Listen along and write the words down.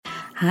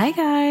Hi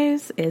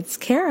guys, it's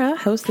Kara,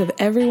 host of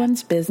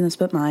Everyone's Business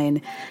But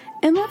Mine.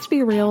 And let's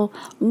be real,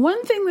 one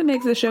thing that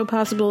makes the show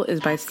possible is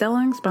by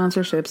selling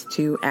sponsorships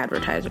to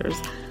advertisers.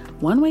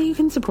 One way you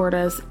can support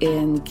us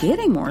in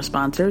getting more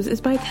sponsors is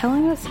by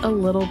telling us a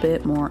little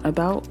bit more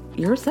about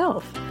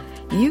yourself.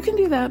 You can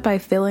do that by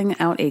filling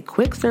out a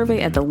quick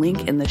survey at the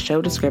link in the show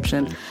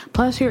description.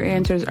 Plus, your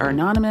answers are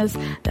anonymous.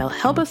 They'll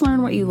help us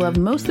learn what you love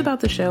most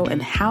about the show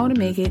and how to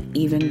make it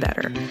even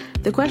better.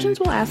 The questions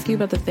will ask you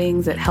about the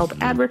things that help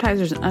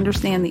advertisers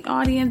understand the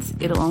audience.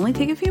 It'll only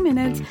take a few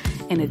minutes,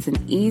 and it's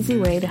an easy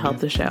way to help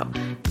the show.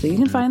 So you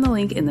can find the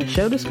link in the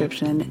show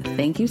description.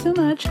 Thank you so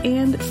much,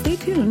 and stay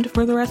tuned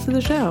for the rest of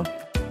the show.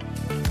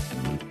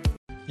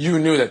 You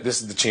knew that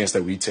this is the chance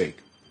that we take.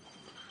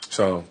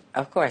 So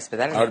of course, but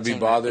that doesn't I'd be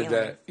bothered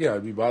that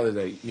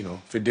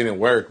if it didn't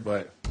work,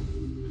 but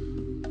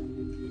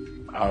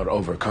I would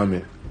overcome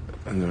it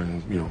and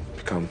then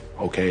become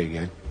okay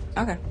again.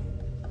 Okay.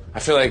 I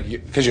feel like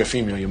because you're a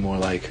female, you're more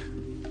like,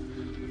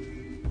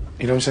 you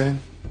know what I'm saying?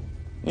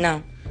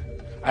 No.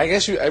 I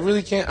guess I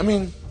really can't. I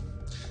mean,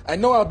 I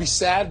know I'll be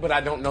sad, but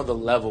I don't know the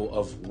level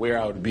of where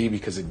I would be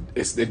because it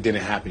didn't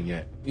happen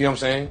yet. You know what I'm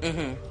saying?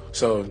 Mm-hmm.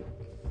 So,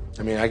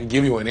 I mean, I can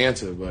give you an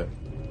answer, but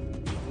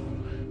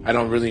I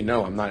don't really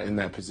know. I'm not in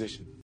that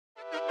position.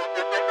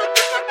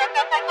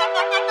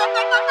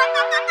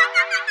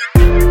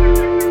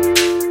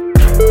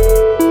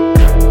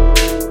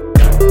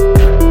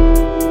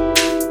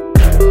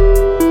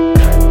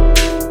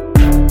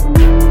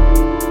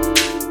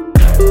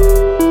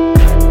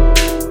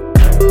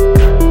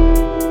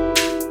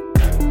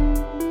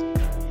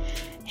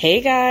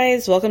 Hey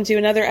guys, welcome to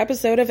another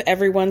episode of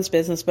Everyone's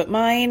Business But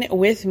Mine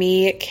with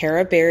me,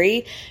 Kara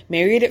Berry,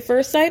 Married at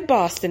First Sight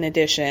Boston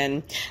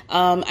edition.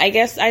 I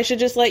guess I should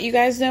just let you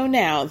guys know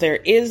now, there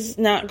is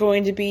not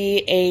going to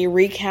be a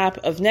recap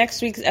of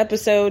next week's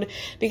episode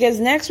because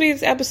next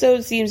week's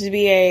episode seems to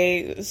be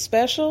a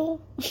special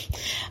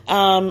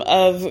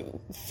of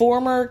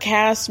former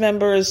cast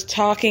members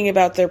talking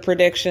about their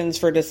predictions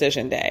for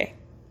Decision Day.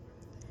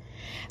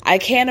 I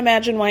can't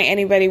imagine why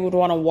anybody would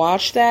want to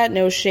watch that,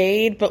 no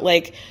shade, but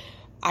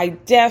I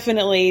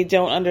definitely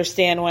don't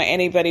understand why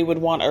anybody would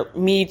want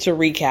me to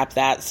recap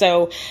that.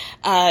 So,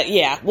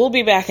 we'll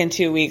be back in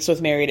 2 weeks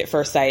with Married at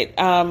First Sight.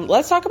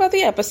 Let's talk about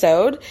the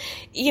episode.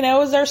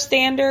 Is our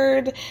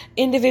standard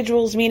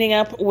individuals meeting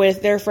up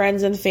with their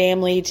friends and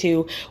family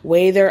to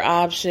weigh their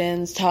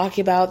options, talk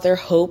about their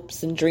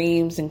hopes and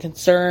dreams and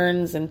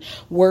concerns and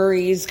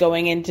worries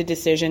going into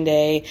Decision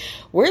Day.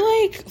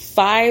 We're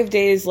 5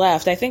 days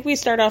left. I think we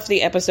start off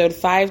the episode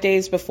 5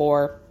 days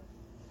before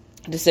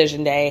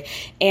Decision Day.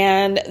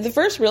 And the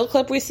first real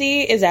clip we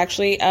see is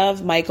actually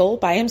of Michael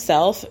by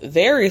himself,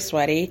 very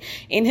sweaty,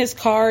 in his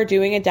car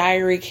doing a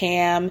diary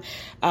cam,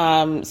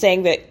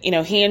 saying that,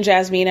 he and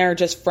Jasmina are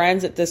just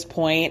friends at this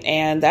point,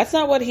 and that's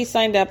not what he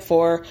signed up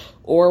for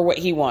or what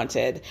he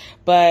wanted.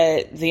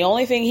 But the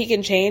only thing he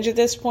can change at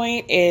this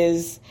point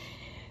is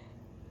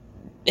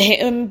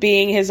him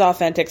being his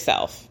authentic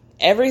self.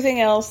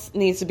 Everything else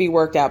needs to be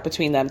worked out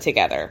between them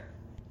together.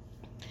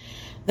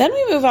 Then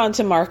we move on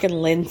to Mark and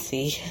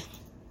Lindsay.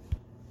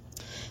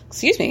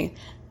 Excuse me.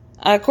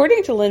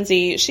 According to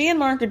Lindsay, she and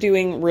Mark are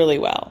doing really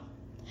well.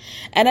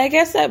 And I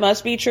guess that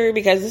must be true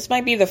because this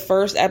might be the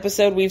first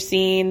episode we've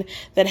seen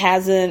that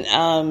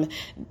hasn't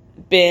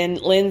been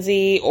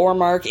Lindsay or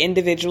Mark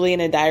individually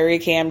in a diary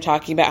cam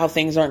talking about how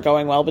things aren't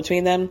going well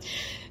between them.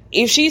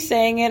 If she's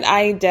saying it,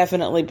 I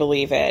definitely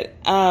believe it.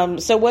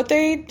 So what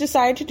they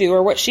decide to do,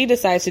 or what she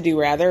decides to do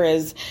rather,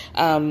 is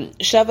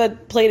shove a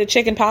plate of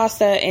chicken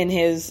pasta in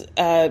his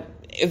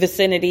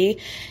vicinity.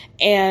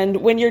 And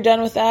when you're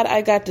done with that,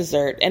 I got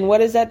dessert. And what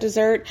is that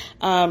dessert?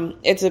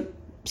 It's a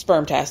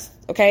sperm test.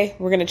 Okay,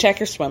 we're going to check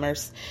your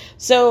swimmers.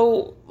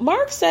 So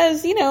Mark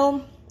says,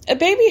 a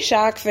baby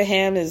shock for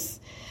him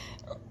is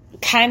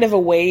kind of a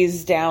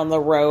ways down the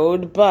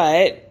road,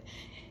 but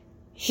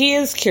he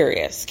is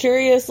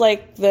curious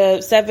like the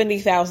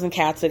 70,000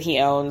 cats that he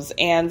owns,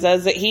 and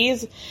says that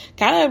he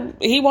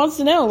wants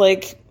to know,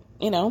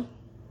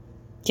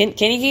 can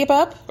he keep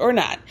up or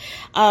not?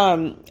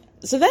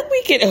 So then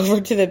we get over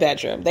to the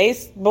bedroom. They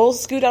both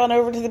scoot on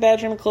over to the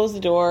bedroom, close the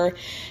door,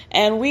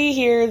 and we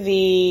hear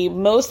the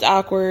most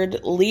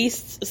awkward,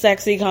 least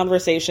sexy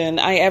conversation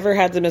I ever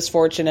had the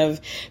misfortune of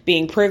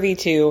being privy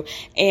to.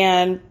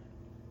 And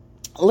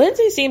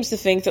Lindsay seems to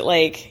think that,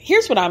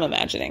 here's what I'm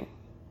imagining,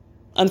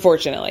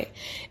 unfortunately,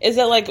 is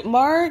that,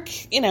 Mark,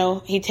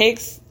 he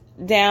takes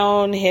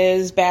down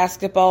his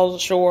basketball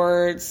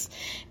shorts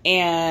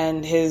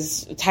and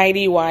his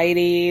tidy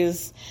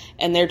whities,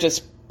 and they're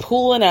just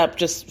pulling up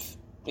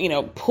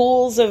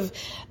pools of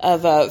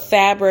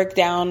fabric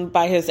down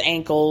by his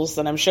ankles.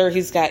 And I'm sure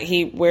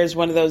he wears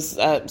one of those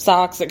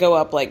socks that go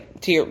up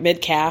to your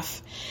mid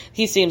calf.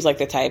 He seems like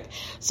the type.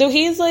 So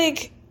he's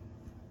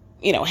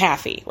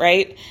halfy,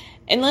 right?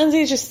 And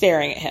Lindsay's just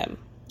staring at him.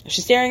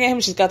 She's staring at him.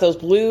 She's got those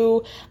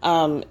blue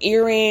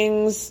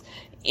earrings.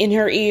 in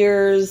her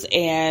ears,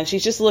 and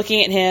she's just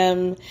looking at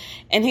him,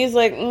 and he's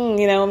like,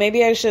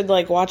 maybe I should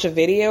like watch a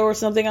video or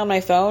something on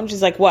my phone.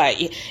 She's like, what?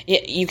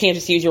 You can't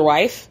just use your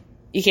wife?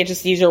 You can't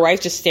just use your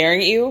wife just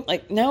staring at you?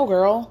 Like, no,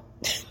 girl.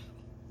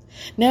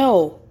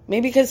 No.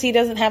 Maybe because he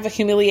doesn't have a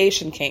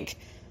humiliation kink.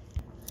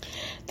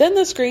 Then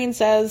the screen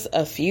says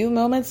a few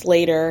moments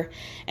later,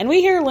 and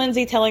we hear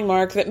Lindsay telling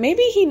Mark that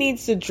maybe he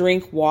needs to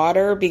drink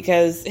water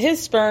because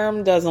his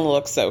sperm doesn't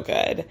look so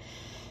good.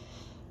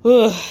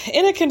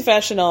 In a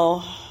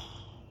confessional,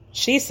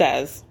 she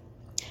says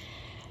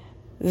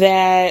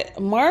that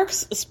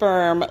Mark's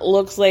sperm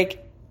looks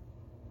like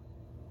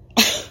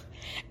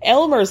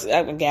Elmer's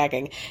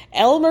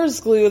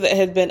glue that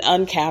had been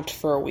uncapped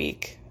for a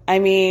week. I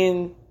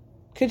mean,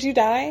 could you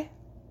die?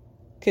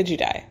 Could you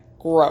die?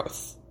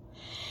 Gross.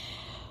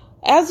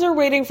 As they're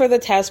waiting for the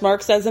test,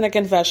 Mark says in a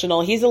confessional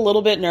he's a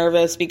little bit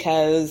nervous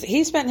because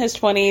he spent his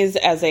 20s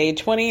as a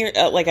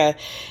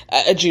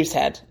juice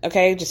head,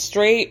 okay? Just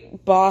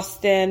straight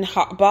Boston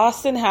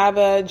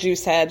Haba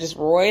juice head, just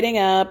roiding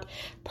up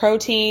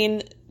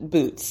protein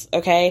boots,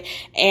 okay?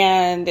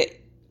 And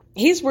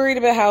he's worried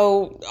about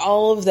how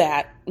all of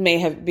that may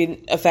have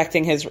been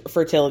affecting his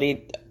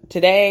fertility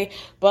today,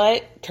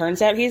 but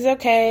turns out he's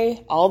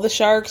okay. All the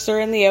sharks are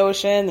in the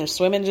ocean. They're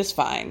swimming just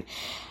fine.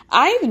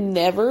 I've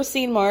never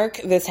seen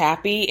Mark this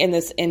happy in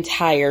this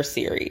entire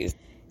series.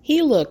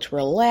 He looked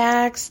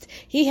relaxed.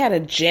 He had a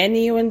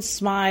genuine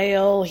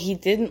smile. He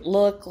didn't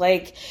look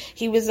like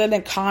he was in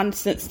a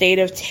constant state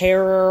of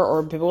terror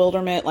or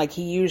bewilderment like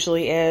he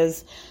usually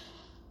is.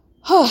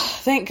 Oh,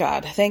 thank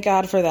God. Thank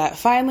God for that.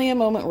 Finally, a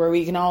moment where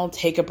we can all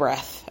take a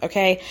breath,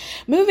 okay?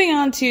 Moving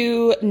on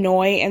to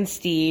Noi and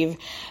Steve.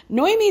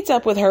 Noi meets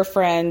up with her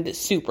friend,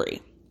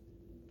 Supri.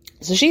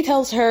 So she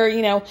tells her,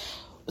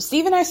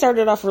 Steve and I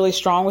started off really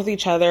strong with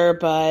each other,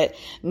 but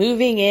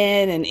moving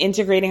in and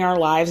integrating our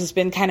lives has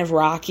been kind of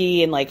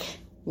rocky, and like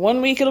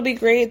 1 week it'll be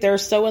great. They're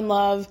so in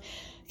love.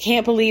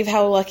 Can't believe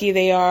how lucky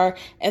they are.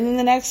 And then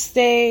the next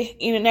day,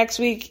 next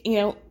week,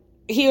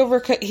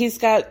 he's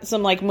got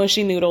some like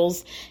mushy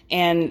noodles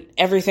and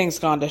everything's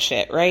gone to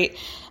shit, right?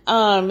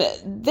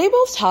 They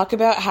both talk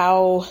about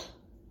how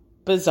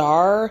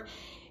bizarre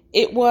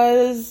it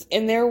was,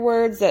 in their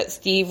words, that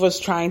Steve was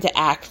trying to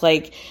act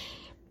like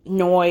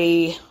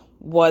Noi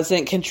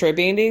wasn't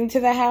contributing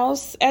to the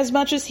house as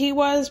much as he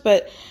was,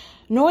 but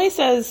Noi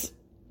says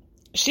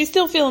she's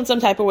still feeling some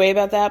type of way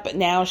about that, but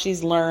now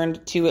she's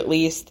learned to at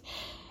least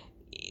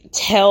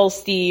tell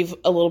Steve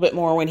a little bit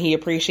more when he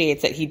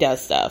appreciates that he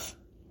does stuff.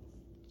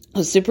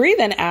 Supri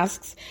then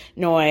asks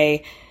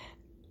Noi,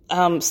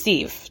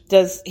 Steve,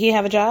 does he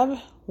have a job?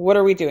 What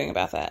are we doing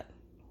about that?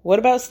 What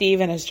about Steve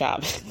and his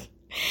job?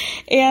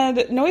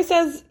 And Noi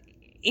says,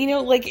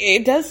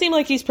 it does seem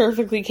like he's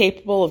perfectly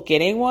capable of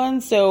getting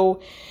one,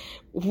 so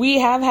we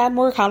have had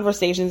more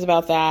conversations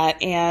about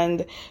that,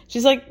 and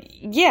she's like,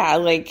 yeah,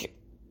 like,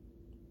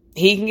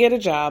 he can get a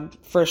job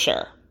for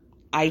sure.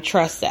 I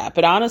trust that.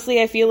 But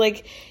honestly, I feel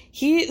like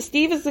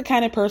Steve is the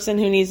kind of person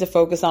who needs to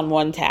focus on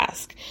one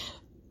task.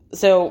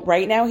 So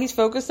right now he's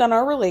focused on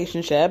our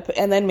relationship,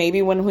 and then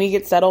maybe when we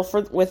get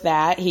settled with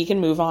that, he can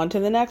move on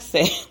to the next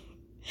thing.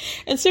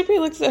 And Supri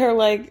looks at her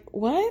like,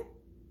 what?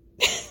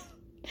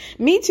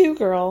 Me too,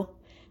 girl.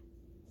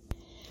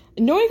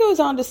 Noi goes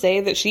on to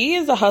say that she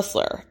is a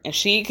hustler, and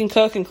she can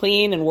cook and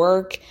clean and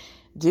work,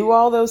 do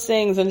all those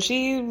things, and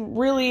she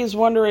really is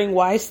wondering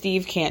why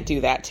Steve can't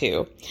do that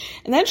too.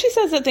 And then she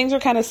says that things are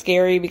kind of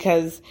scary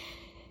because,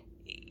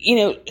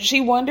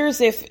 she wonders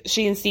if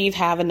she and Steve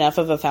have enough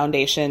of a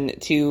foundation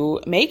to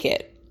make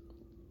it.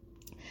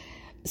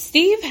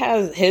 Steve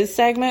has his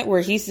segment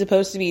where he's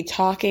supposed to be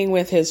talking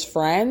with his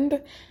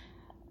friend.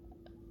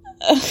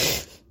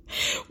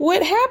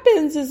 What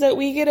happens is that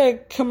we get a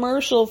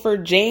commercial for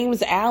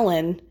James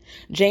Allen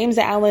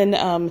Jewelers,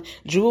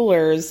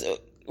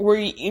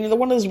 where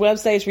one of those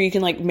websites where you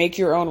can like make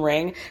your own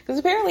ring, because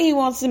apparently he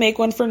wants to make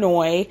one for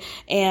Noi,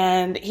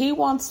 and he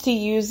wants to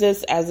use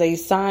this as a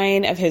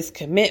sign of his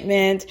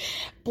commitment,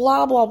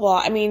 blah blah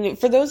blah. I mean,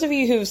 for those of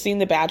you who've seen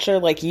The Bachelor,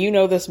 like,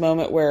 this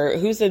moment where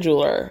who's the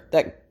jeweler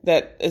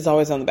that is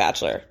always on The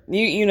Bachelor?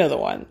 You know the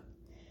one,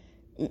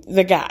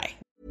 the guy.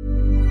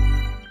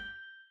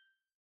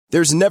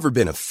 There's never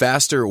been a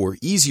faster or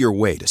easier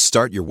way to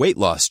start your weight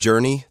loss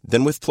journey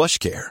than with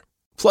PlushCare.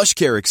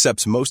 PlushCare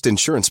accepts most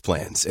insurance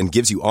plans and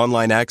gives you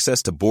online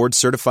access to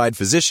board-certified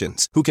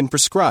physicians who can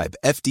prescribe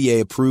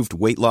FDA-approved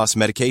weight loss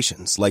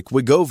medications like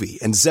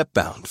Wegovy and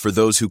Zepbound for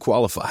those who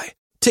qualify.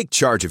 Take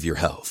charge of your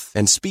health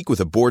and speak with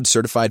a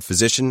board-certified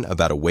physician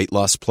about a weight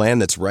loss plan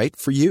that's right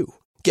for you.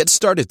 Get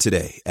started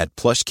today at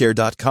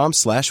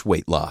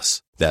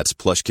plushcare.com/weight-loss. That's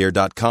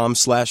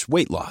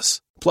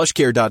plushcare.com/weight-loss.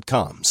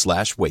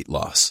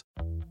 plushcare.com/weight-loss.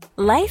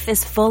 Life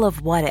is full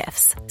of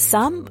what-ifs.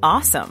 Some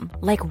awesome,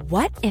 like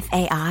what if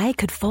AI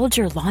could fold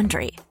your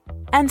laundry?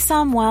 And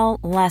some, well,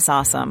 less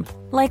awesome,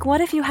 like what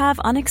if you have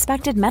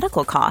unexpected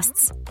medical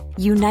costs?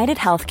 United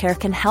Healthcare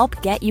can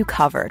help get you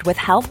covered with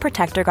Health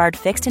Protector Guard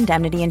fixed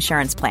indemnity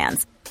insurance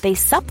plans. They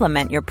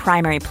supplement your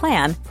primary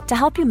plan to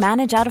help you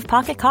manage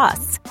out-of-pocket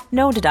costs.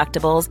 No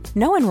deductibles,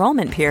 no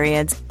enrollment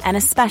periods, and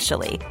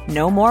especially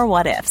no more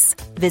what-ifs.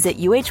 Visit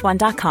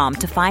UH1.com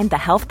to find the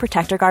Health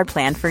Protector Guard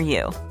plan for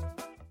you.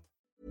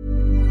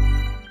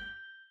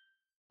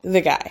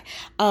 The guy.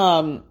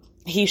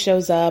 He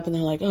shows up and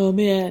they're like, oh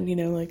man, you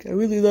know, like, I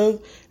really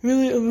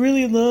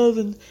in love,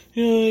 and,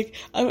 you know, like,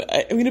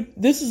 I'm gonna,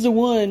 this is the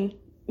one.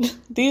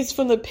 These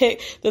from the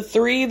the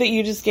 3 that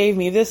you just gave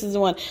me, this is the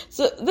one.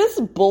 So this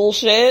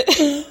bullshit,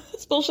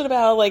 this bullshit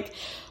about like,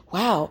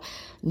 wow,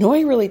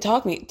 Noi really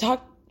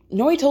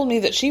Noi told me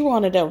that she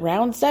wanted a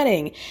round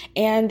setting,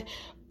 and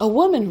a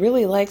woman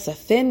really likes a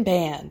thin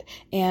band,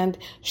 and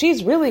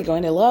she's really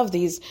going to love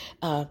these,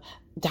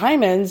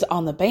 diamonds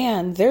on the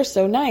band. They're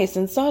so nice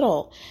and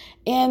subtle.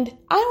 And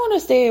I want to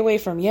stay away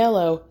from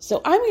yellow,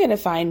 so I'm going to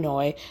find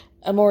Noi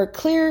a more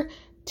clear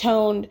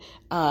toned,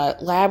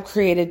 lab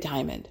created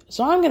diamond.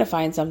 So I'm going to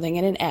find something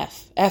in an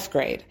F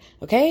grade.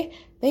 Okay?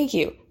 Thank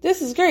you.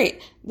 This is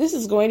great. This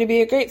is going to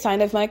be a great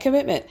sign of my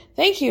commitment.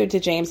 Thank you to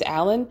James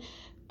Allen.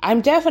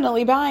 I'm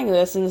definitely buying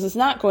this, and this is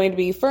not going to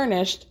be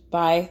furnished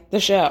by the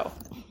show.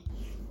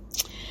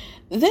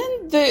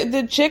 Then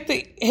the chick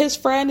that his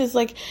friend is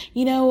like,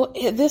 you know,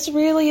 this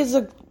really is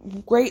a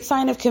great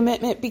sign of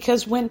commitment,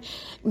 because when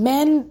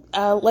men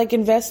like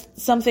invest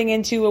something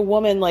into a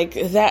woman like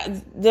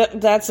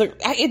that's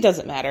it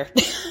doesn't matter.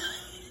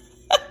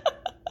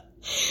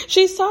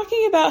 She's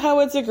talking about how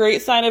it's a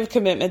great sign of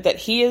commitment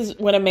that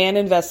when a man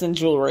invests in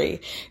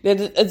jewelry, that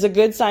it's a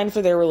good sign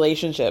for their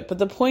relationship. But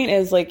the point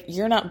is, like,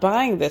 you're not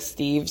buying this,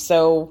 Steve,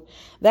 so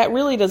that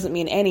really doesn't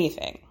mean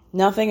anything.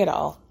 Nothing at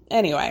all.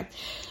 Anyway,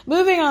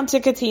 moving on to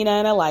Katina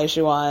and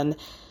Elijah.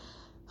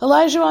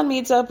 Elijah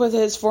meets up with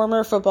his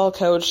former football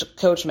coach,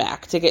 Coach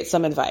Mack, to get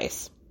some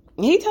advice.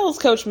 He tells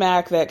Coach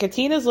Mack that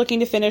Katina's looking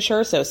to finish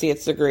her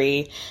associate's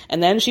degree,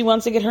 and then she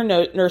wants to get her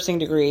nursing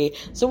degree,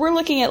 so we're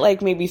looking at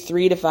like maybe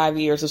 3 to 5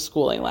 years of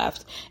schooling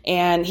left.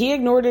 And he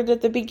ignored it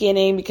at the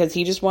beginning because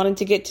he just wanted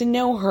to get to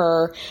know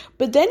her,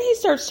 but then he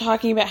starts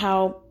talking about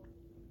how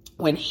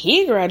when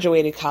he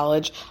graduated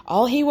college,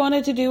 all he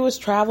wanted to do was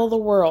travel the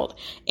world.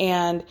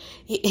 And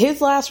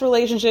his last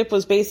relationship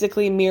was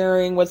basically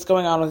mirroring what's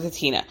going on with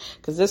Katina.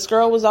 Because this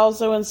girl was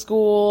also in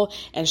school,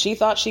 and she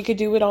thought she could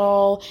do it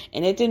all,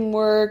 and it didn't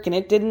work, and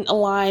it didn't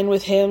align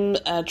with him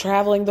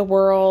traveling the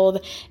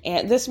world.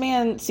 And this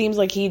man seems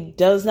like he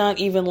does not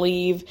even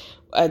leave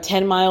a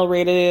 10-mile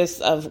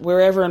radius of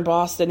wherever in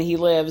Boston he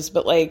lives,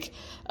 but like,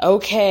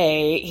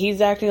 okay,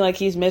 he's acting like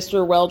he's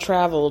Mr.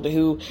 Well-Traveled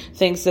who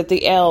thinks that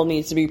the L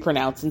needs to be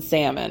pronounced in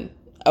salmon.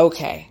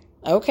 Okay.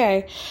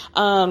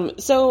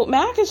 So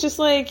Mac is just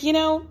like, you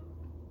know,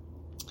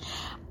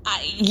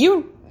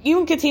 you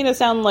and Katina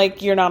sound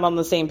like you're not on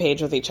the same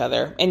page with each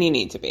other, and you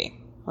need to be,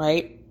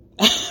 right?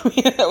 I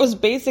mean, that was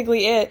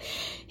basically it.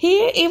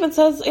 He even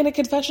says in a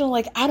confessional,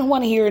 like, I don't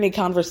want to hear any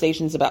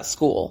conversations about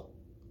school,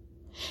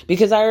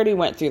 because I already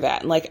went through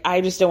that, and like,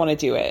 I just don't want to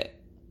do it.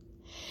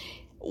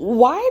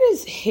 Why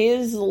does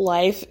his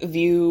life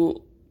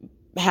view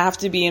have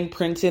to be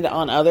imprinted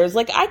on others?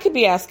 Like, I could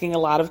be asking a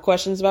lot of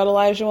questions about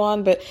Elijah,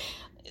 but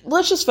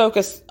let's just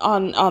focus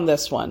on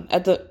this one,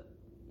 at the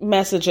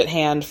message at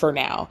hand for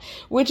now,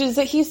 which is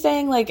that he's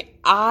saying, like,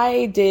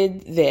 I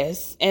did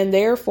this, and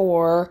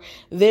therefore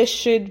this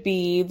should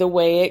be the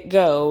way it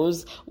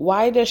goes.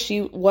 Why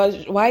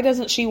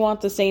doesn't she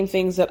want the same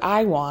things that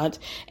I want?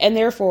 And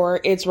therefore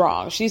it's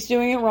wrong. She's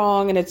doing it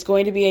wrong, and it's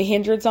going to be a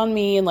hindrance on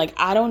me. And like,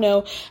 I don't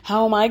know,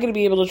 how am I going to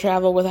be able to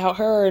travel without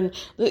her? And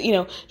you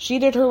know, she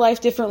did her life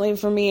differently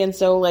from me. And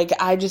so like,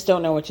 I just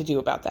don't know what to do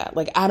about that.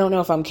 Like, I don't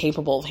know if I'm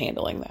capable of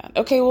handling that.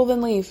 Okay, well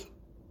then leave.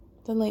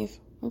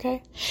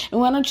 Okay?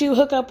 And why don't you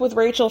hook up with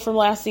Rachel from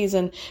last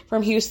season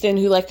from Houston,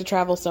 who liked to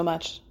travel so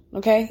much?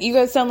 Okay? You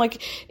guys sound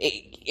like,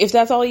 if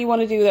that's all you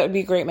want to do, that would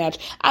be a great match.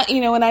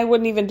 And I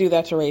wouldn't even do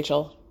that to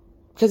Rachel,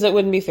 because it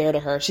wouldn't be fair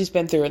to her. She's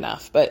been through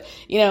enough. But,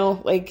 you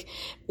know, like,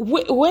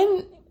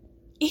 when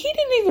he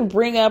didn't even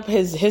bring up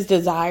his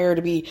desire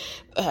to be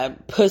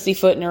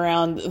pussyfooting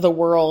around the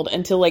world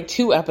until like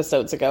 2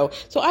 episodes ago.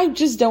 So I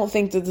just don't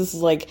think that this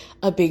is like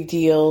a big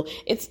deal.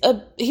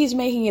 He's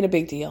making it a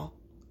big deal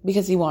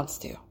because he wants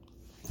to.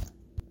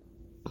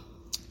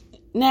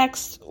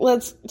 Next,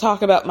 let's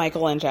talk about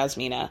Michael and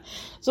Jasmina.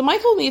 So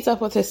Michael meets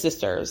up with his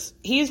sisters.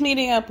 He's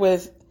meeting up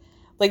with,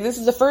 like, this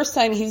is the first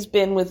time he's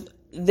been with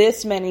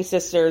this many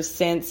sisters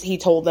since he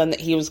told them that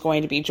he was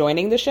going to be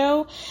joining the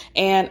show.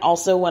 And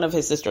also one of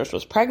his sisters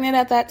was pregnant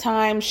at that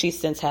time. She's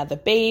since had the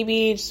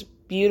baby. Just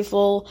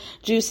beautiful,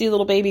 juicy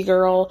little baby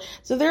girl.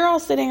 So they're all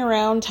sitting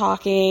around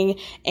talking,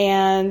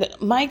 and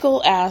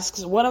Michael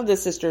asks one of the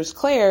sisters,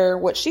 Claire,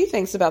 what she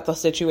thinks about the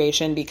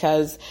situation,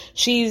 because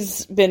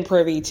she's been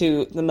privy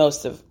to the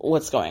most of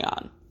what's going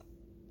on.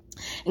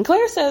 And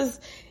Claire says,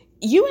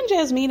 you and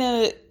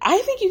Jasmina, I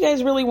think you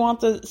guys really want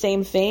the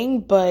same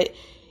thing, but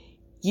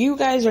you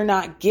guys are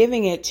not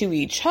giving it to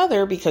each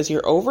other because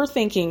you're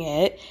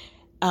overthinking it.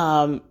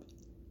 And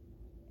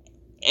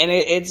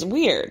it's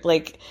weird.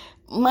 Like,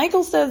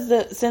 Michael says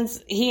that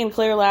since he and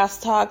Claire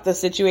last talked, the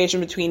situation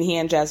between he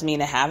and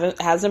Jasmina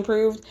has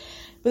improved.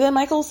 But then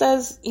Michael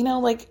says,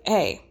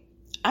 hey,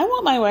 I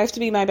want my wife to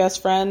be my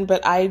best friend,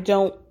 but I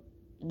don't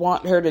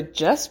want her to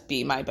just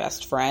be my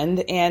best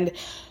friend. And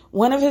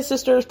one of his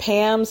sisters,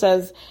 Pam,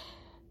 says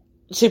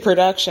to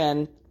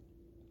production,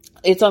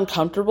 it's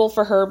uncomfortable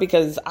for her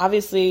because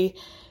obviously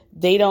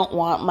they don't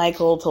want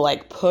Michael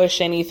to push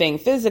anything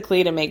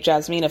physically to make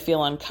Jasmina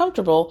feel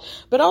uncomfortable,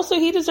 but also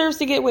he deserves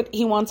to get what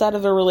he wants out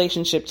of a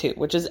relationship too,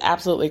 which is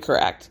absolutely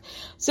correct.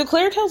 So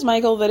Claire tells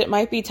Michael that it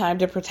might be time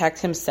to protect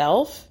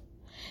himself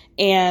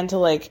and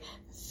to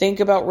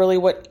think about really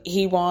what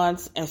he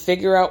wants and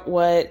figure out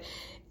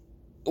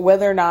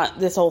whether or not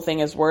this whole thing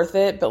is worth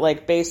it.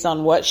 But based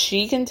on what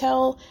she can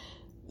tell,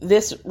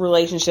 this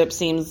relationship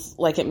seems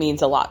like it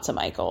means a lot to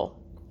Michael.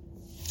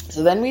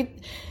 So then we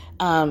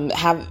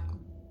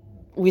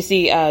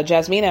see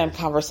Jasmina in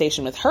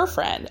conversation with her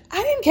friend.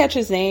 I didn't catch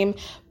his name,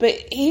 but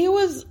he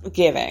was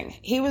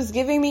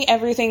giving me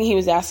everything. He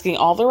was asking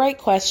all the right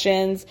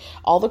questions,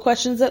 all the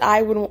questions that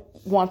I would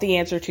want the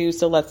answer to.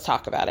 So let's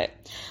talk about it.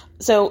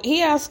 So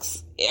he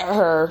asks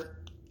her,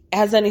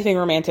 has anything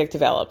romantic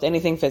developed,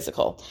 anything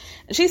physical?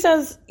 And she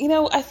says,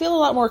 I feel a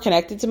lot more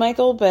connected to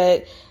Michael,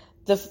 but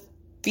the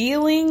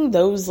feeling,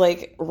 those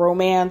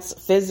romance,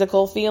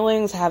 physical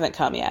feelings haven't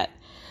come yet.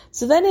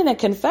 So then in a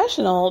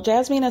confessional,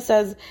 Jasmina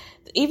says,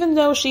 even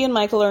though she and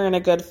Michael are in a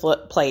good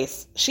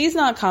place, she's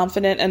not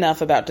confident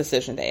enough about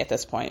decision day at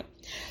this point.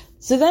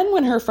 So then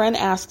when her friend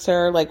asks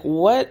her,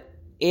 what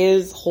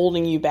is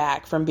holding you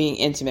back from being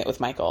intimate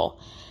with Michael?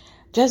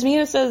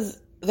 Jasmina says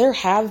there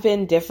have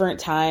been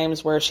different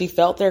times where she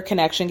felt their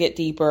connection get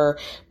deeper,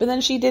 but then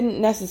she didn't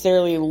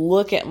necessarily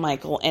look at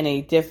Michael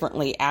any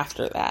differently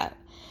after that.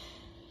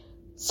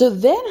 So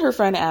then her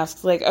friend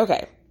asks,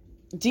 okay,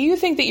 do you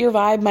think that your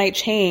vibe might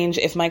change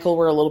if Michael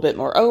were a little bit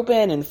more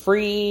open and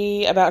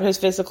free about his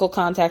physical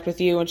contact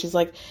with you? And she's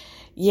like,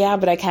 yeah,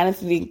 but I kind of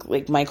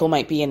think Michael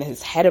might be in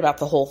his head about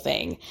the whole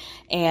thing.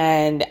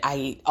 And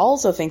I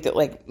also think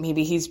that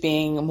maybe he's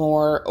being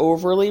more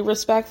overly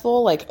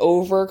respectful,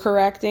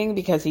 overcorrecting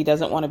because he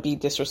doesn't want to be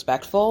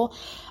disrespectful,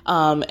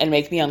 and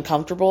make me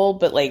uncomfortable.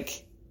 But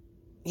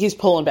he's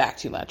pulling back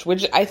too much,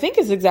 which I think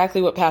is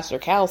exactly what Pastor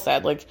Cal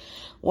said.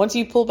 Once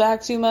you pull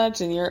back too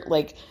much and you're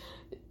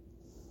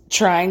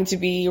trying to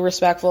be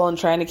respectful and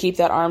trying to keep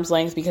that arm's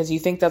length because you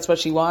think that's what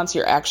she wants,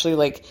 you're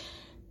actually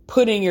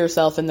putting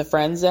yourself in the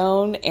friend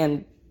zone.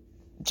 And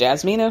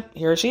Jasmina,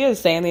 here she is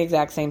saying the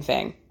exact same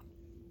thing.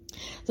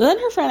 So then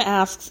her friend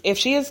asks if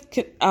she has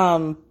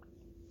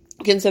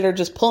considered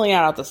just pulling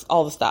out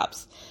all the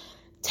stops,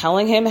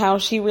 telling him how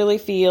she really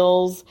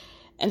feels.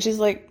 And she's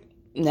like,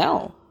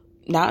 no,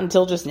 not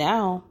until just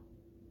now.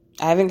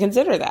 I haven't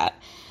considered that.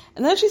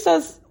 And then she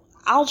says,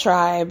 I'll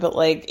try, but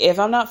if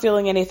I'm not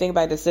feeling anything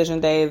by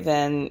decision day,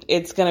 then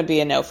it's going to be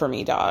a no for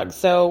me, dog.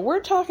 So we're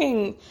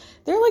talking,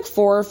 they're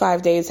 4 or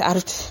 5 days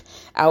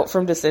out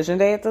from decision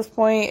day at this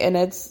point, and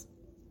it's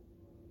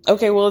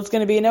okay. Well, it's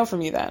going to be a no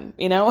from you then,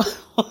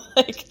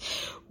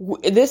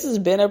 this has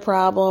been a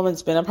problem.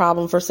 It's been a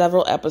problem for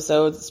several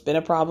episodes. It's been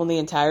a problem the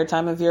entire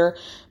time of your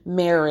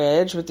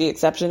marriage, with the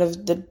exception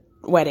of the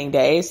wedding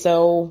day.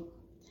 So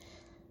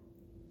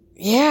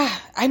yeah,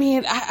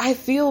 I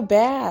feel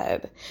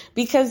bad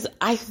because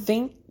I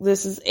think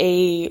this is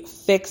a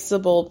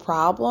fixable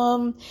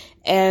problem,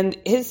 and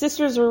his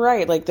sisters were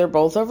right. They're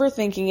both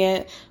overthinking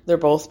it. They're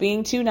both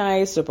being too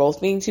nice. They're both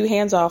being too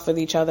hands off with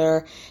each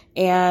other.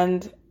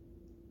 And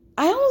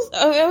I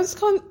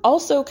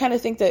also kind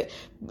of think that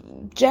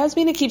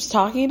Jasmina keeps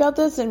talking about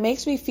this and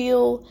makes me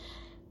feel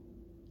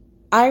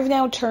I've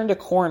now turned a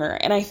corner.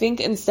 And I think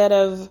instead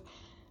of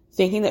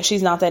thinking that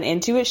she's not that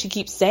into it, she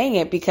keeps saying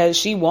it because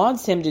she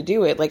wants him to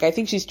do it. I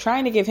think she's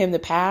trying to give him the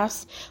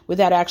pass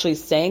without actually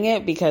saying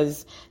it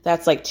because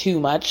that's too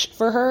much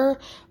for her.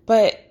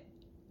 But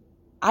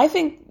I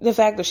think the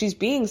fact that she's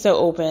being so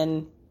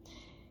open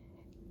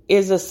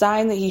is a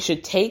sign that he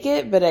should take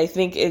it, but I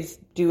think it's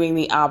doing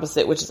the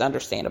opposite, which is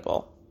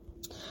understandable.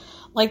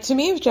 To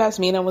me, if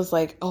Jasmina was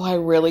oh, I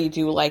really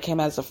do like him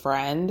as a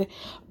friend,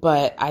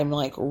 but I'm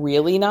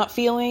really not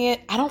feeling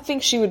it, I don't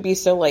think she would be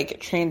so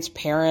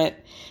transparent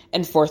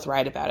and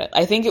forthright about it.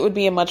 I think it would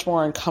be a much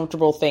more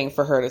uncomfortable thing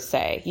for her to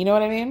say. You know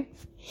what I mean?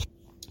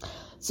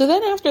 So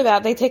then after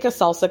that, they take a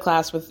salsa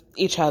class with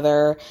each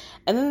other,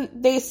 and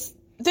then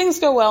things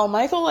go well.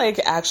 Michael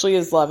actually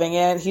is loving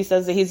it. He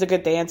says that he's a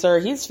good dancer.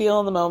 He's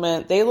feeling the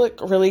moment. They look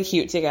really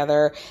cute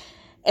together.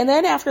 And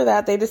then after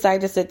that, they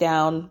decide to sit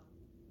down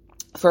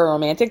for a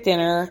romantic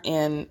dinner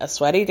in a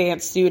sweaty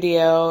dance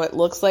studio. It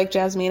looks like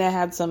Jasmina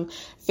had some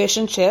fish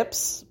and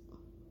chips.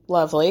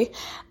 Lovely.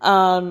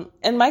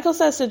 And Michael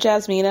says to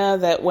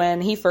Jasmina that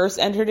when he first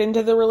entered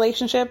into the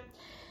relationship,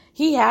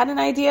 he had an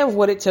idea of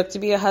what it took to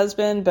be a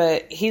husband,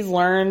 but he's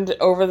learned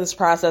over this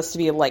process to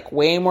be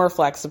way more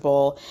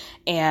flexible.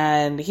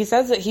 And he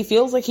says that he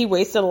feels like he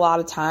wasted a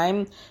lot of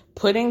time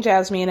putting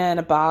Jasmina in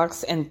a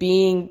box and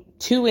being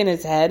too in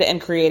his head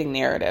and creating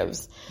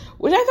narratives,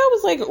 which I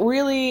thought was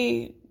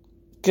really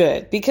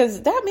good,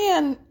 because that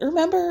man,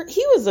 remember,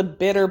 he was a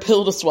bitter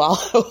pill to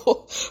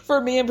swallow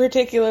for me in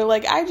particular.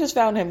 Like, I just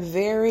found him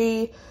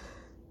very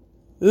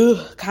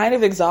kind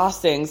of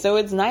exhausting. So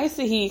it's nice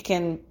that he's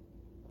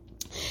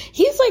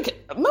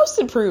like most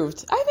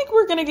improved. I think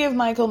we're going to give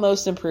Michael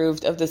most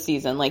improved of the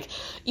season. Like,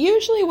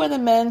 usually when the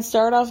men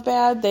start off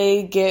bad,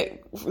 they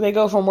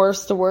go from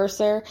worse to worse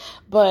there.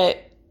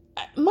 But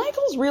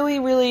Michael's really,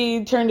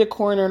 really turned a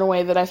corner in a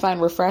way that I find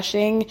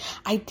refreshing.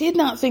 I did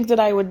not think that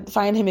I would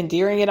find him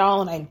endearing at all,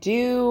 and I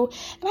do.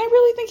 And I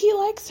really think he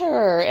likes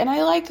her. And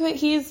I like that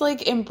he's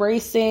like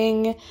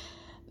embracing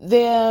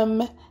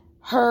them,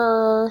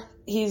 her.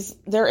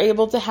 They're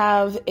able to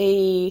have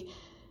a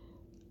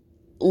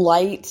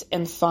light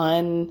and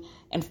fun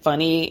and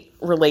funny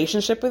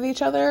relationship with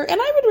each other.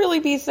 And I would really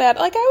be sad.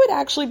 Like, I would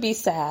actually be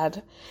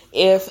sad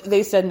if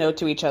they said no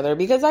to each other,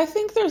 because I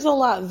think there's a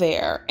lot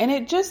there and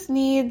it just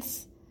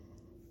needs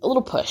a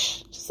little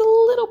push, just a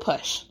little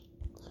push.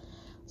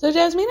 So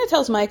Jasmina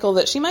tells Michael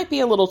that she might be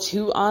a little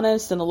too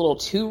honest and a little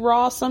too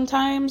raw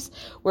sometimes,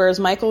 whereas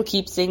Michael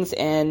keeps things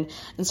in.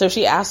 And so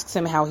she asks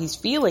him how he's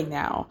feeling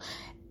now.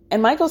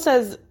 And Michael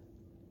says,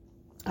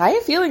 I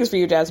have feelings for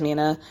you,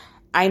 Jasmina.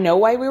 I know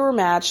why we were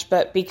matched,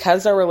 but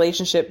because our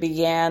relationship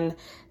began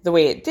the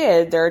way it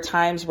did, there are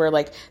times where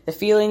like the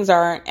feelings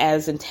aren't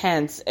as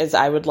intense as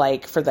I would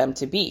like for them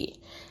to be.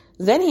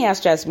 Then he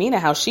asks Jasmina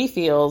how she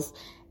feels,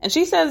 and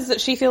she says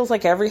that she feels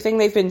like everything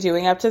they've been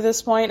doing up to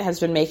this point has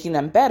been making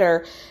them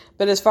better,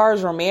 but as far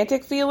as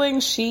romantic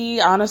feelings, she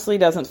honestly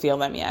doesn't feel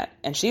them yet.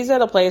 And she's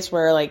at a place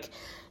where like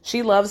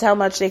she loves how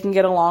much they can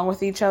get along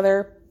with each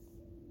other.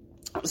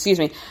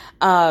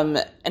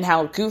 And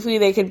how goofy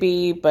they could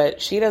be, but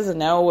she doesn't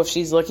know if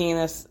she's looking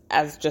at this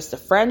as just a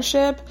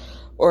friendship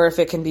or if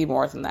it can be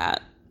more than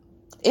that.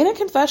 In a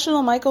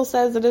confessional, Michael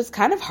says that it's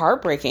kind of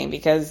heartbreaking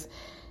because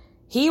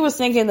he was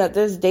thinking that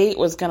this date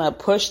was going to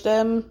push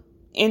them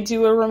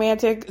into a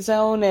romantic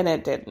zone, and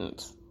it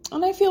didn't.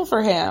 And I feel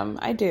for him.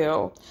 I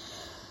do.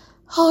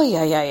 Oh,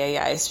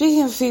 yeah.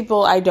 Speaking of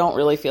people I don't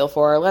really feel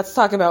for, let's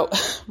talk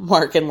about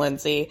Mark and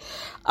Lindsay.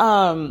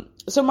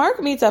 So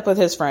Mark meets up with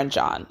his friend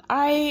John.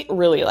 I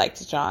really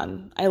liked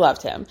John. I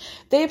loved him.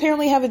 They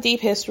apparently have a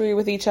deep history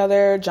with each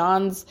other.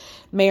 John's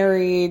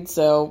married,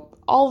 so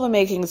all the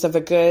makings of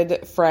a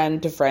good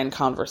friend-to-friend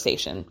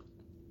conversation.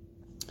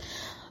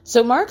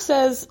 So Mark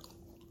says,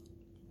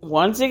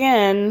 once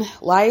again,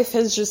 life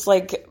has just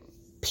like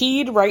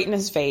peed right in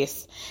his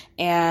face.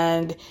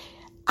 And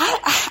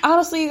I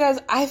honestly, you guys,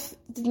 I'm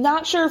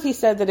not sure if he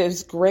said that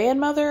his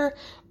grandmother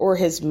or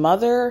his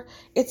mother.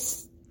 It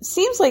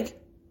seems like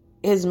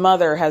his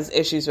mother has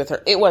issues with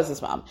her. It was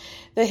his mom.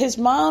 That his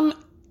mom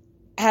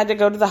had to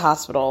go to the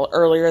hospital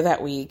earlier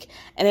that week.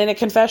 And in a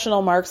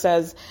confessional, Mark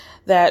says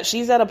that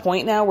she's at a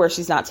point now where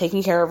she's not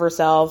taking care of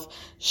herself.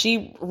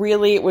 She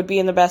really, it would be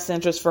in the best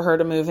interest for her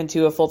to move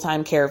into a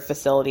full-time care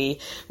facility.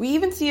 We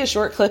even see a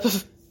short clip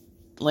of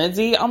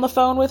Lindsay on the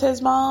phone with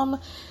his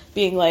mom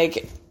being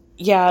like,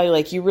 yeah,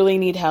 like you really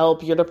need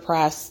help. You're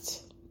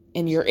depressed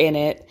and you're in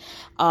it.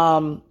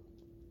 And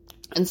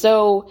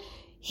so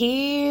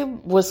he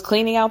was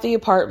cleaning out the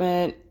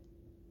apartment,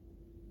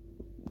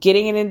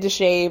 getting it into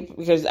shape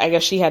because I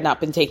guess she had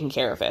not been taking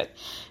care of it.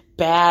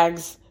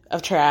 Bags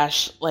of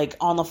trash, like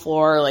on the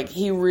floor, like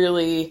he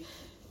really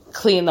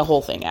cleaned the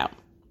whole thing out.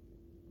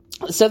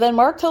 So then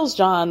Mark tells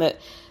John that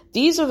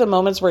these are the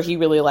moments where he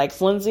really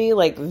likes Lindsay.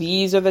 Like,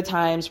 these are the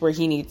times where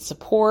he needs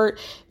support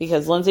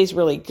because Lindsay's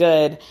really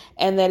good.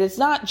 And that it's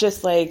not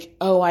just like,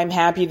 oh, I'm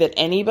happy that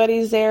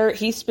anybody's there.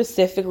 He's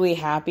specifically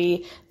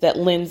happy that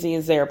Lindsay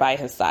is there by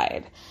his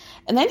side.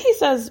 And then he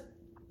says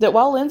that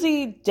while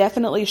Lindsay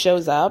definitely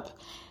shows up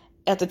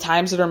at the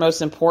times that are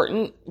most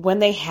important, when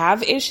they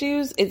have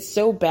issues, it's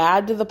so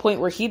bad to the point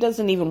where he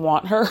doesn't even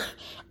want her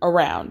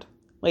around.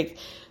 Like,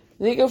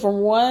 they go from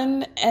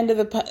one end of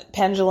the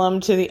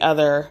pendulum to the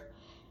other,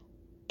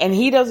 and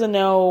he doesn't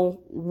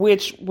know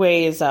which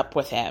way is up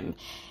with him.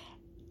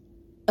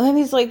 And then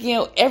he's like,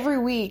 every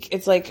week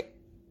it's like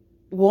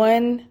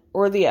one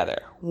or the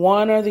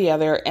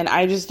other, and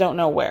I just don't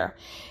know where.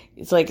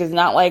 It's like, it's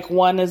not like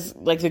one is,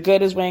 like the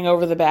good is weighing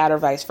over the bad or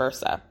vice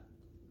versa.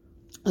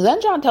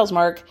 Then John tells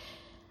Mark,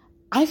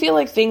 I feel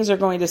like things are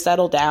going to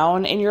settle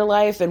down in your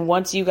life, and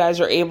once you guys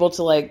are able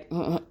to like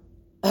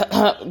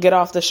get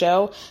off the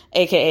show,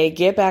 aka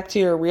get back to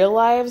your real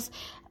lives,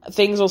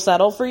 things will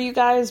settle for you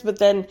guys. But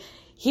then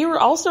he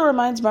also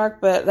reminds Mark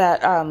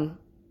that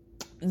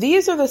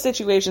these are the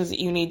situations that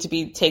you need to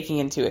be taking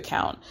into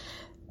account.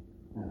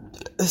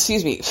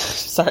 Excuse me.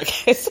 Sorry,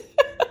 guys.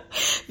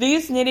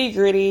 These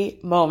nitty-gritty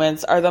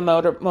moments are the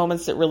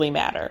moments that really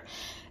matter.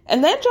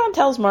 And then John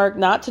tells Mark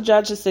not to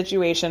judge the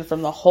situation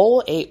from the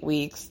whole 8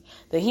 weeks,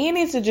 that he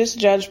needs to just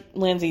judge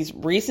Lindsay's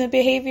recent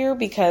behavior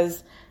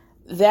because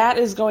that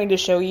is going to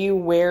show you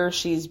where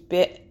she's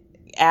been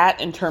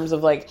at in terms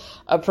of like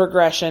a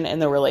progression in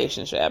the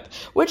relationship,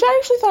 which I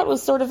actually thought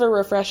was sort of a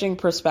refreshing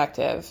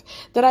perspective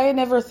that I had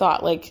never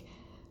thought. Like,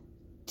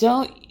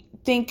 don't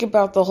think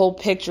about the whole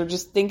picture,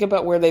 just think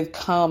about where they've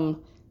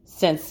come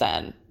since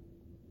then.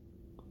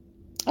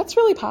 That's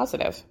really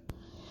positive.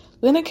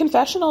 In a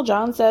confessional,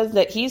 John says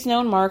that he's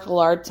known Mark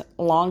a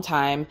long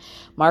time.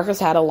 Mark has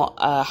had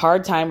a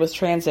hard time with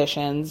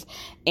transitions,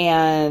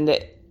 and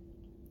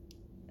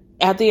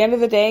at the end of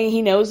the day,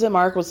 he knows that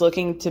Mark was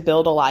looking to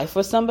build a life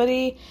with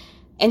somebody,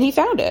 and he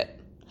found it.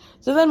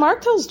 So then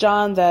Mark tells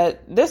John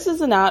that this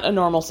is not a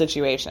normal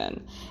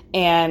situation,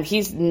 and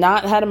he's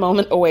not had a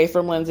moment away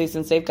from Lindsay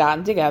since they've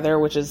gotten together,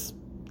 which is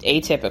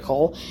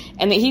atypical,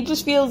 and that he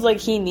just feels like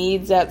he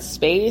needs that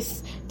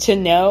space to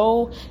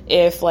know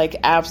if, like,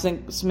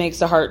 absence makes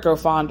the heart grow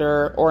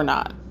fonder or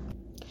not.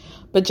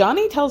 But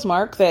Johnny tells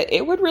Mark that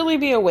it would really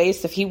be a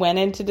waste if he went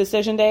into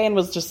decision day and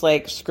was just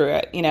like, screw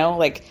it, you know,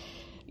 like,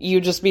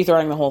 you'd just be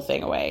throwing the whole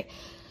thing away.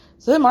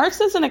 So then Mark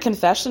says in a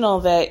confessional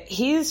that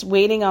he's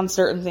waiting on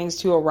certain things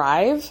to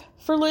arrive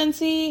for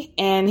Lindsay,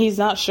 and he's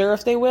not sure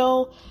if they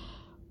will,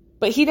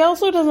 but he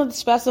also doesn't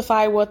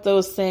specify what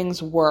those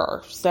things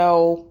were,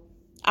 so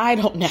I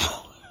don't know.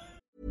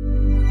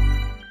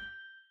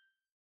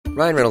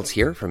 Ryan Reynolds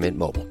here from Mint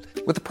Mobile.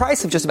 With the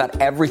price of just about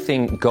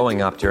everything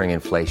going up during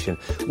inflation,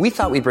 we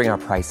thought we'd bring our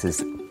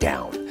prices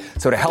down.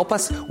 So to help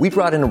us, we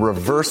brought in a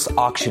reverse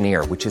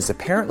auctioneer, which is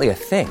apparently a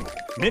thing.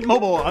 Mint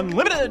Mobile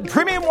Unlimited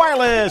Premium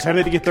Wireless. How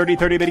to get 30,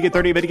 30, bit to get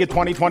 30, bit to get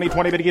 20, 20,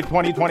 20, bit to get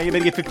 20, 20, bit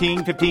to get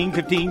 15, 15,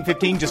 15,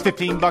 15, just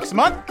 $15 a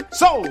month?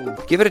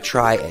 Sold! Give it a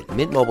try at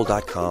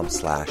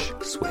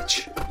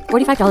mintmobile.com/switch.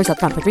 $45 up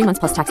front for 3 months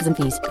plus taxes and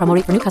fees. Promo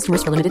rate for new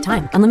customers for limited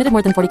time. Unlimited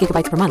more than 40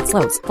 gigabytes per month.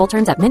 Slows full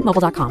terms at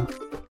mintmobile.com.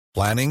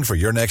 Planning for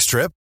your next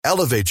trip?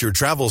 Elevate your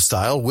travel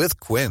style with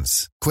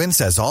Quince. Quince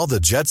has all the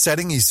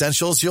jet-setting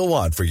essentials you'll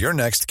want for your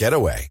next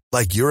getaway,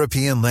 like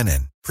European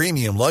linen,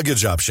 premium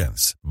luggage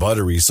options,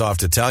 buttery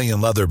soft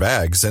Italian leather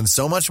bags, and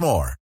so much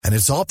more. And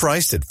it's all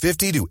priced at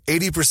 50 to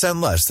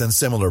 80% less than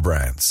similar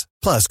brands.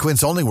 Plus,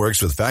 Quince only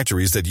works with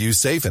factories that use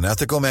safe and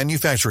ethical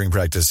manufacturing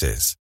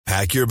practices.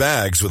 Pack your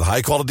bags with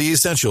high-quality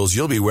essentials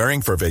you'll be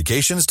wearing for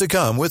vacations to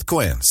come with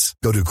Quince.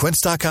 Go to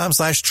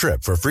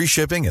quince.com/trip for free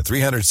shipping and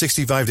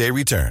 365-day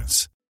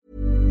returns.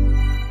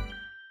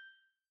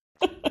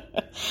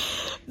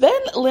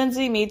 Then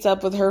Lindsay meets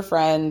up with her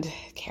friend,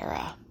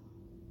 Kara.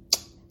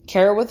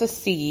 Kara with a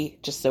C,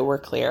 just so we're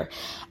clear.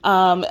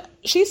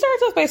 She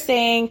starts off by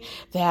saying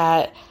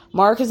that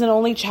Mark is an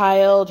only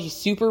child. He's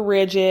super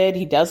rigid.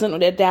 He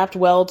doesn't adapt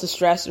well to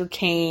stress or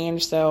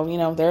change. So, you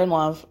know, they're in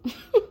love.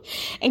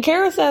 And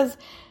Kara says,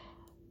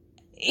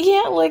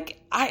 yeah,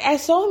 like, I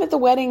saw him at the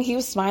wedding. He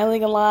was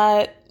smiling a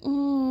lot.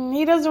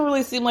 He doesn't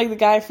really seem like the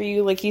guy for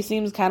you. Like, he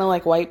seems kind of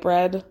like white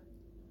bread.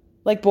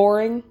 Like,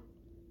 boring,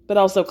 but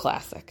also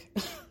classic.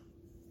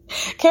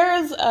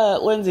 Kara's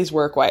Lindsay's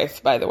work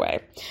wife, by the way.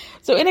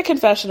 So in a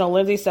confessional,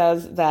 Lindsay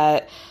says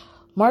that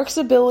Mark's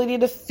ability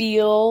to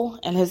feel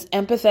and his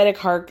empathetic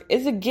heart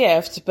is a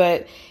gift,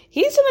 but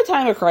he's in a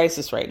time of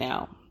crisis right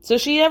now. So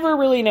she never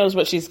really knows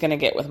what she's going to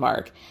get with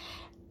Mark.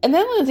 And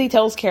then Lindsay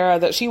tells Kara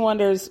that she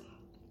wonders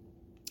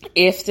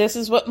if this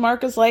is what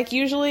Mark is like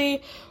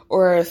usually,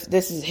 or if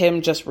this is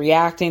him just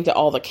reacting to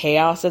all the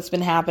chaos that's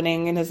been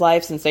happening in his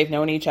life since they've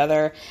known each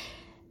other.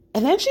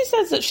 And then she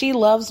says that she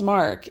loves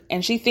Mark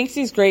and she thinks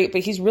he's great,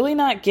 but he's really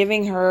not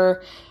giving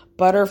her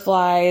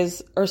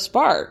butterflies or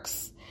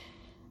sparks.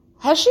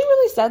 Has she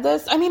really said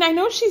this? I mean, I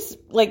know she's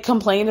like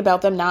complained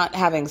about them not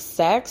having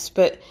sex,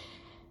 but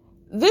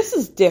this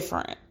is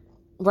different,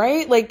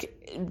 right? Like,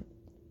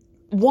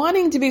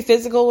 wanting to be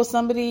physical with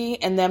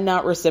somebody and them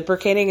not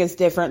reciprocating is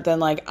different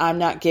than like, I'm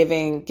not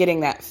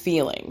getting that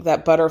feeling,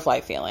 that butterfly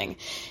feeling.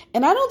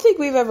 And I don't think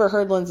we've ever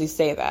heard Lindsay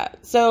say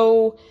that.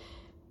 So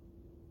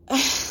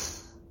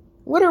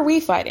what are we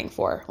fighting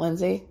for,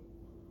 Lindsay?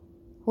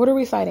 What are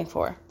we fighting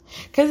for?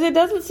 Because it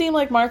doesn't seem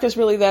like Mark is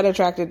really that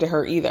attracted to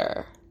her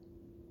either.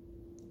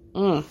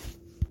 Then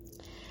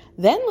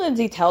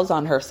Lindsay tells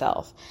on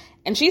herself,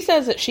 and she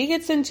says that she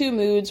gets into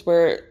moods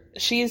where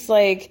she's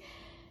like,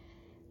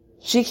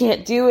 she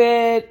can't do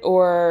it,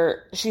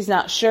 or she's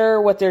not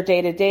sure what their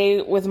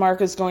day-to-day with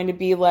Mark is going to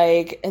be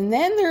like. And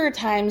then there are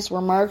times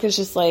where Mark is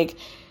just like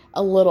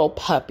a little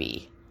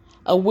puppy,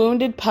 a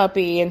wounded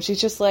puppy, and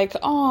she's just like,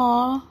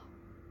 aw.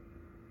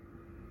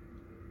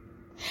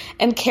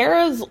 And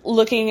Kara's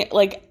looking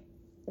like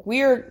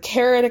we're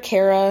Kara to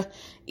Kara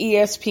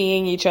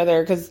ESPing each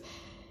other, because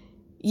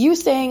you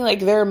saying like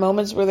there are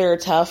moments where they're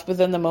tough, but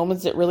then the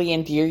moments that really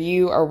endear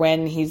you are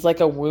when he's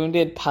like a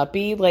wounded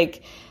puppy.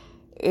 Like,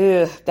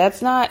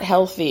 that's not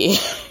healthy.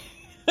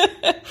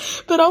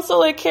 But also,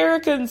 like,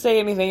 Kara couldn't say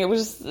anything. It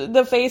was just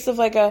the face of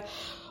like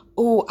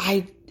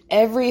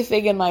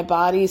everything in my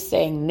body's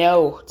saying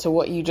no to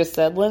what you just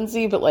said,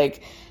 Lindsay, but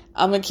like,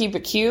 I'm gonna keep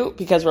it cute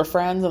because we're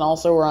friends and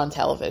also we're on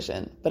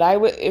television. But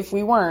if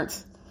we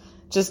weren't,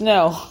 just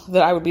know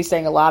that I would be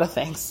saying a lot of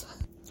things.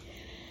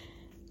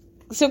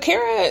 So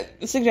Kara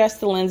suggests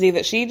to Lindsay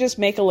that she just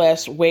make a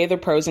list, weigh the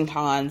pros and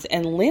cons,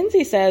 and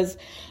Lindsay says,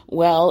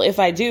 well, if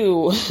I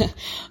do,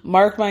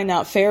 Mark might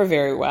not fare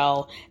very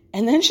well.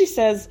 And then she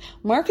says,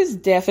 Mark is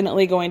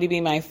definitely going to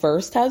be my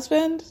first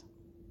husband.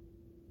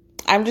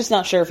 I'm just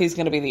not sure if he's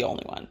going to be the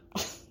only one.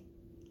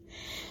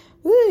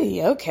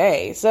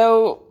 Okay,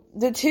 so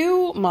the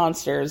two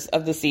monsters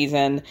of the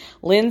season,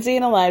 Lindsay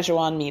and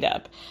Olajuwon, meet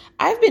up.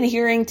 I've been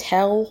hearing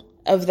tell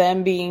of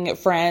them being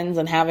friends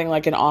and having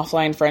like an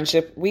offline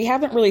friendship. We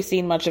haven't really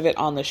seen much of it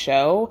on the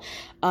show.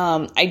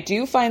 I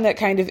do find that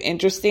kind of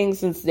interesting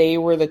since they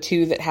were the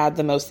two that had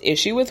the most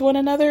issue with one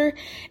another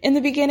in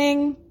the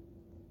beginning.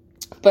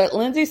 But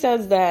Lindsay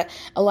says that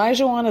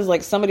Olajuwon is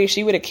like somebody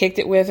she would have kicked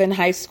it with in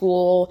high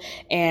school,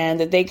 and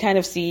that they kind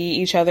of see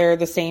each other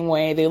the same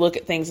way. They look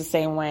at things the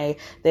same way.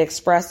 They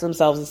express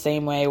themselves the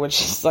same way,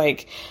 which is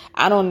like,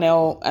 I don't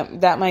know.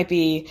 That might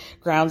be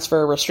grounds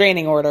for a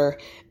restraining order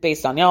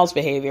based on y'all's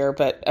behavior,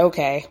 but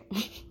okay.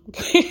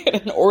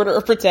 An order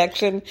of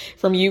protection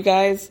from you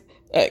guys,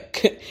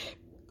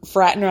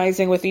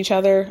 fraternizing with each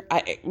other.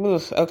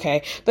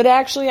 Okay. But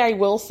actually, I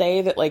will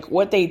say that like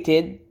what they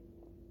did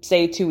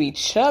say to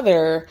each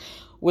other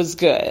was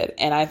good.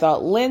 And I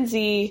thought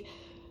Lindsay,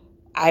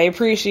 I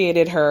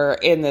appreciated her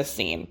in this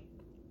scene.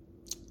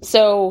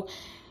 So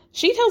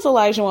she tells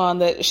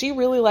Olajuwon that she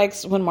really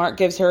likes when Mark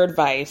gives her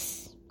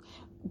advice,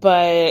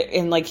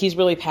 and like he's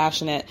really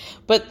passionate.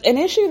 But an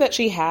issue that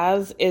she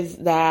has is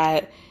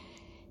that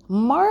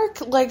Mark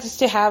likes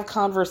to have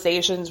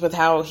conversations with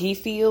how he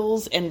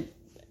feels and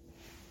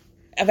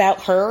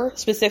about her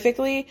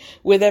specifically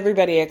with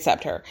everybody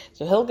except her.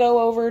 So he'll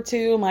go over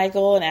to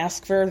Michael and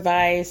ask for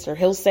advice, or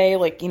he'll say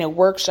like,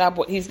 workshop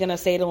what he's going to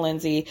say to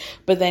Lindsay,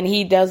 but then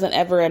he doesn't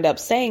ever end up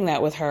saying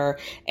that with her,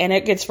 and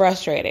it gets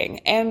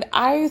frustrating. And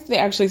I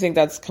actually think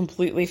that's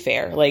completely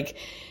fair. Like,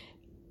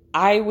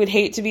 I would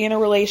hate to be in a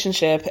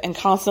relationship and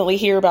constantly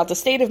hear about the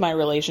state of my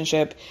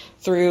relationship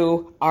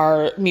through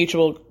our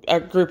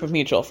group of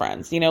mutual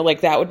friends. Like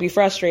that would be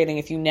frustrating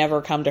if you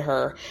never come to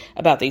her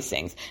about these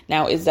things.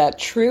 Now, is that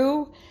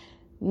true?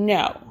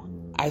 No.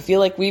 I feel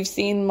like we've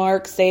seen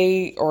Mark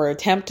say or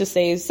attempt to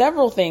say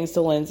several things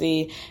to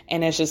Lindsay,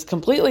 and it's just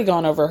completely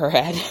gone over her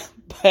head.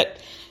 But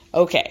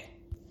okay.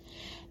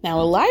 Now,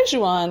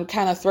 Olajuwon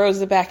kind of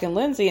throws it back in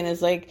Lindsay and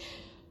is like,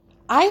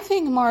 I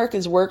think Mark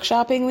is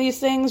workshopping these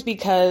things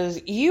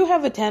because you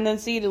have a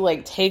tendency to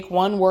like take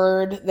one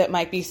word that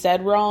might be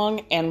said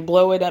wrong and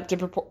blow it up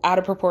to out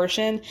of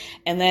proportion.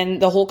 And then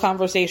the whole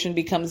conversation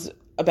becomes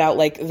about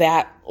like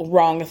that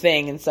wrong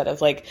thing instead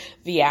of like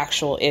the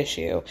actual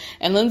issue.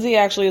 And Lindsay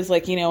actually is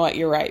like, you know what,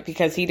 you're right,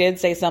 because he did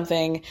say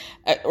something,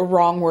 a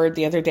wrong word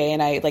the other day,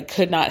 and I like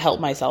could not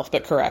help myself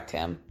but correct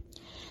him.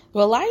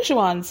 Well,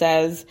 Olajuwon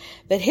says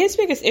that his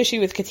biggest issue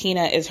with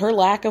Katina is her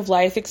lack of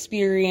life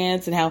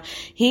experience and how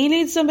he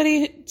needs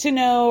somebody to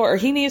know, or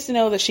he needs to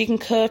know that she can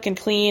cook and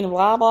clean,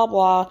 blah, blah,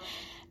 blah.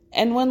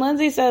 And when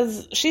Lindsay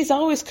says, she's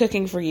always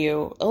cooking for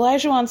you,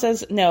 Olajuwon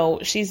says, no,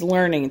 she's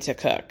learning to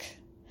cook.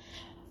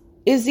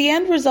 Is the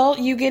end result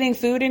you getting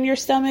food in your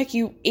stomach,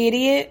 you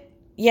idiot?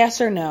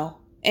 Yes or no?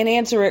 And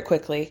answer it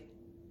quickly.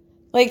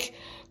 Like,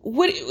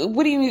 what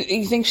do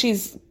you think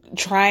she's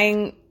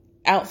trying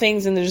out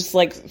things and they're just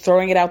like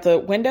throwing it out the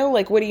window?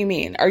 Like, what do you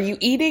mean? Are you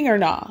eating or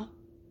not?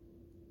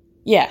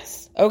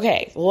 Yes.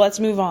 Okay. Well, let's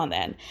move on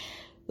then.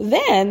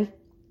 Then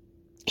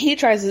he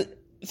tries to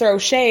throw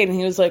shade and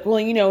he was like, well,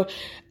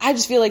 I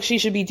just feel like she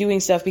should be doing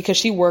stuff because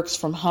she works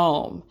from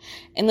home.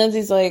 And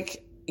Lindsay's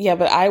like, yeah,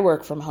 but I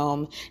work from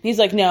home. And he's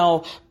like,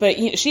 no,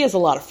 but she has a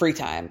lot of free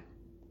time.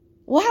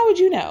 Well, how would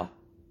you know?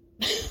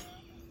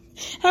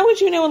 How would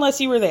you know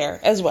unless you were there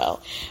as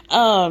well?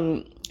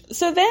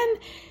 So then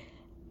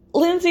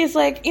Lindsay's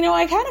like,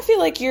 I kind of feel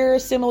like you're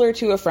similar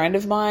to a friend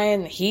of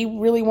mine. He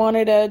really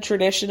wanted a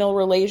traditional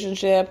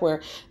relationship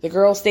where the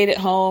girl stayed at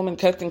home and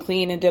cooked and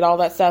cleaned and did all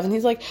that stuff. And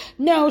he's like,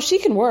 no, she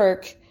can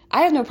work.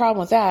 I have no problem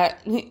with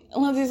that. And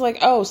Lindsay's like,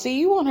 oh, see,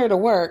 you want her to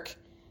work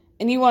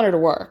and you want her to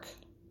work.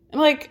 I'm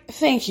like,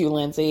 thank you,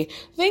 Lindsay.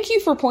 Thank you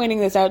for pointing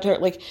this out to her.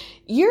 Like,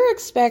 you're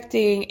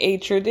expecting a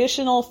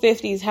traditional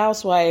 50s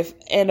housewife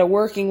and a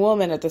working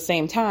woman at the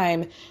same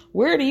time.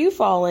 Where do you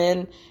fall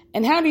in?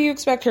 And how do you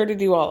expect her to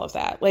do all of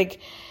that?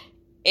 Like,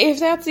 if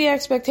that's the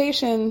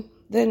expectation,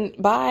 then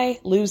bye,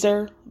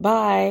 loser,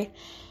 bye.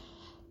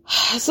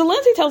 So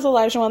Lindsay tells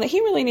Olajuwon that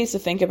he really needs to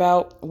think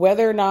about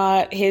whether or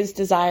not his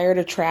desire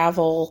to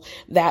travel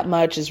that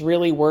much is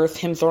really worth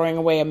him throwing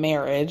away a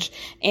marriage.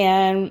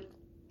 And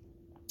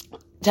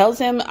tells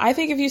him, I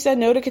think if you said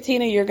no to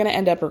Katina, you're going to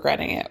end up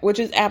regretting it, which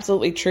is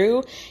absolutely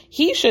true.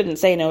 He shouldn't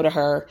say no to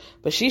her,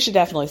 but she should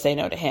definitely say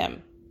no to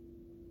him.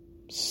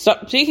 So,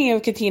 speaking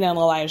of Katina and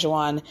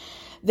Olajuwon,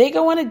 they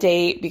go on a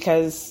date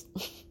because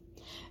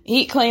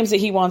he claims that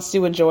he wants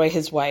to enjoy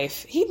his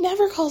wife. He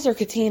never calls her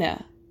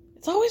Katina.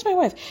 It's always my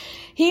wife.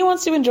 He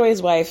wants to enjoy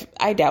his wife.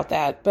 I doubt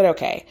that, but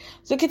okay.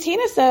 So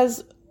Katina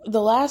says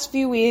the last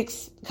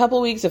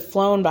couple weeks have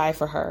flown by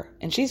for her,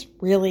 and she's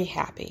really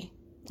happy.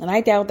 And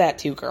I doubt that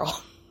too, girl.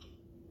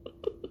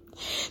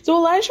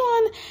 So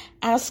Olajuwon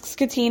asks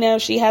Katina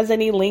if she has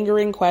any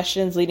lingering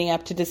questions leading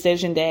up to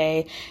decision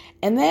day,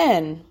 and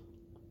then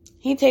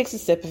he takes a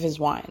sip of his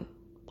wine.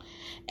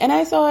 And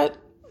I thought,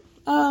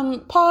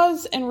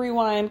 pause and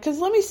rewind, because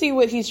let me see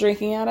what he's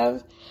drinking out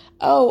of.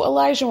 Oh,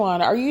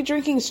 Olajuwon, are you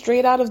drinking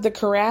straight out of the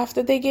carafe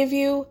that they give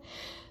you?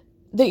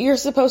 That you're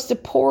supposed to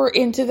pour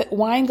into the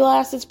wine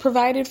glass that's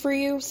provided for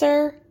you,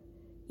 sir?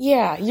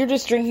 Yeah, you're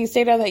just drinking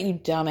straight out of that, you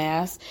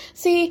dumbass.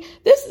 See,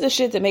 this is the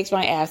shit that makes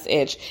my ass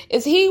itch.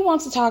 Is he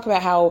wants to talk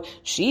about how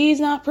she's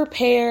not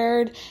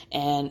prepared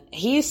and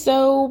he's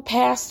so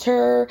past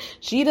her.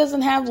 She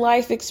doesn't have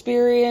life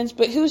experience,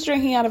 but who's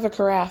drinking out of a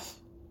carafe?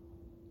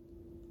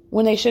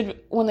 When they should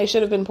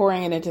have been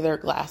pouring it into their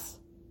glass.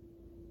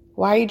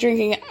 Why are you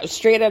drinking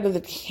straight out of the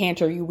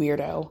decanter, you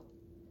weirdo?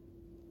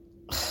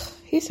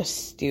 He's so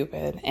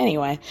stupid.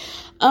 Anyway,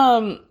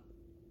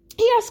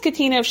 he asks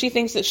Katina if she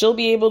thinks that she'll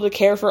be able to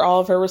care for all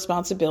of her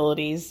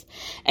responsibilities.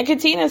 And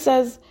Katina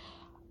says,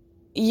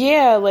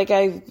 yeah, like,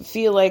 I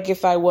feel like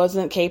if I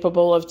wasn't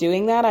capable of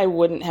doing that, I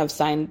wouldn't have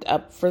signed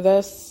up for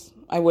this.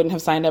 I wouldn't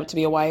have signed up to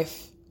be a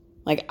wife.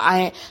 Like,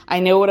 I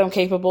know what I'm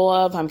capable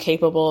of. I'm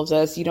capable of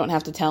this. You don't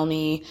have to tell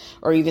me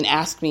or even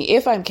ask me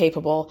if I'm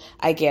capable.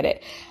 I get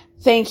it.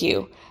 Thank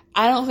you.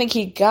 I don't think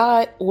he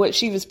got what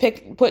she was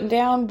putting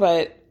down,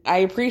 but I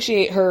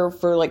appreciate her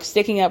for, like,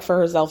 sticking up for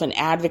herself and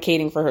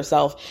advocating for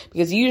herself,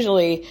 because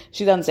usually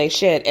she doesn't say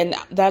shit, and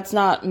that's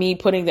not me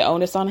putting the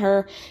onus on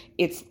her.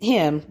 It's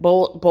him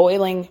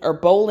bowling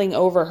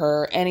over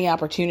her any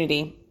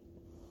opportunity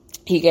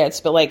he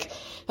gets. But, like,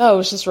 oh,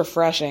 it's just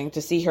refreshing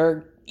to see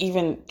her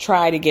even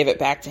try to give it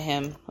back to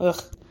him.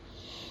 Ugh.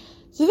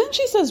 So then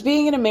she says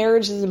being in a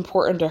marriage is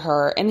important to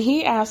her, and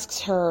he asks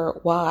her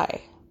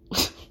why.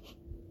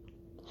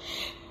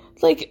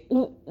 Like,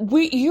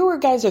 you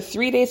guys are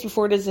 3 days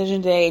before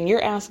decision day, and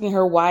you're asking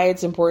her why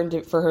it's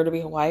important for her to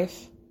be a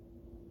wife?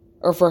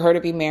 Or for her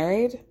to be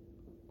married?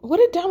 What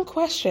a dumb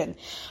question.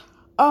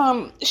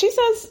 She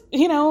says,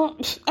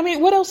 I mean,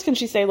 what else can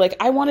she say? Like,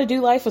 I want to do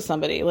life with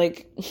somebody.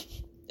 Like,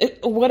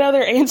 what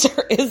other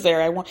answer is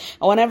there? I want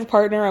to have a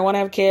partner. I want to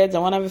have kids. I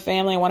want to have a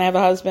family. I want to have a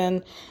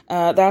husband.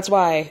 That's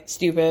why,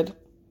 stupid.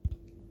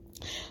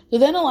 So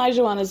then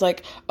Elijah is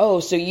like, oh,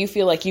 so you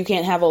feel like you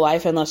can't have a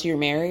life unless you're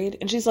married?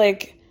 And she's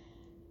like,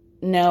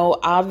 no,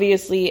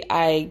 obviously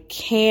I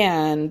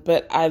can,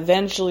 but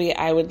eventually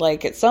I would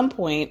like at some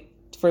point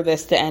for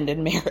this to end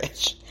in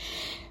marriage.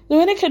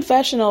 So in a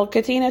confessional,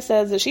 Katina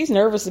says that she's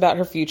nervous about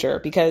her future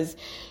because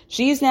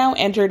she's now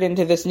entered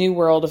into this new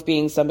world of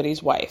being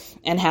somebody's wife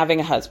and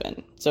having a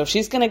husband. So if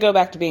she's going to go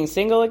back to being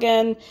single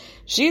again,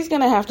 she's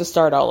going to have to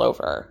start all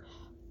over.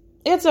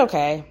 It's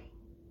okay.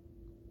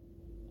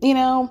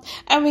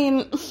 I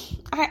mean,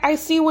 I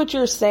see what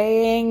you're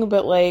saying,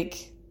 but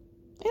like,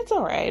 it's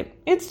all right.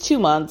 It's 2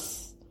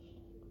 months.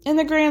 In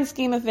the grand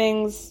scheme of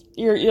things,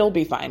 you'll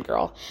be fine,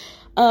 girl.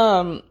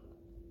 So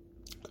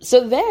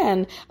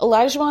then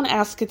Elijah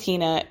asks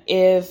Katina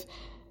if,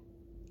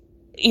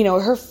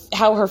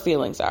 how her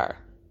feelings are.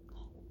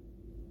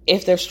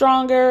 If they're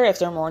stronger, if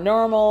they're more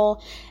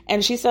normal.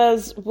 And she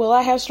says, well,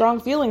 I have strong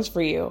feelings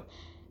for you.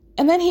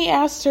 And then he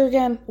asks her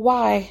again,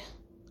 why?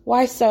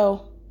 Why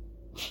so?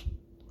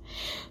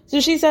 So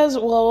she says,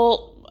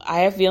 well,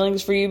 I have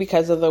feelings for you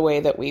because of the way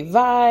that we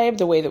vibe,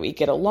 the way that we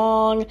get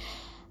along.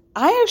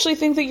 I actually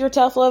think that your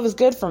tough love is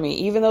good for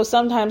me, even though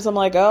sometimes I'm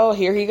like, oh,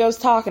 here he goes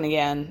talking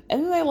again.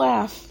 And then they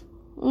laugh.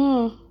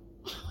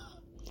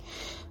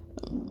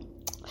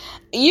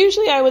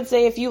 Usually I would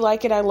say if you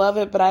like it, I love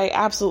it, but I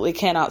absolutely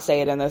cannot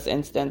say it in this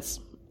instance.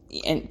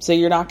 And so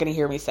you're not going to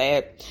hear me say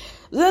it.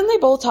 Then they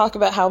both talk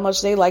about how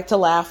much they like to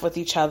laugh with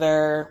each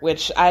other,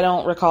 which I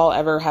don't recall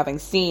ever having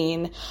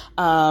seen.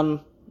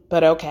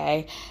 But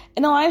okay.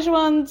 And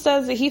Elijah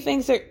says that he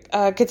thinks that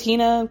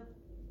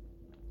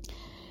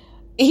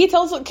he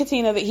tells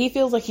Katina that he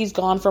feels like he's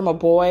gone from a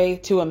boy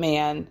to a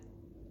man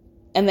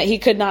and that he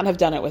could not have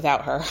done it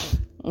without her.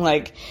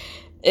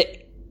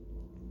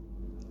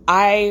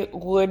 I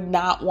would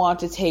not want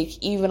to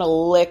take even a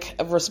lick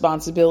of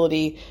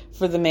responsibility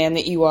for the man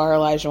that you are,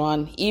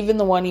 Elijah, even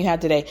the one you had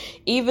today.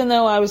 Even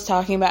though I was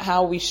talking about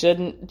how we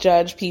shouldn't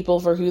judge people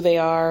for who they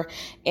are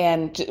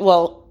and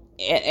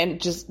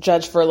just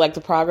judge for like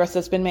the progress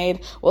that's been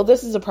made. Well,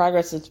 this is the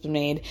progress that's been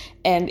made.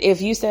 And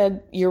if you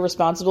said you're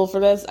responsible for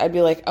this, I'd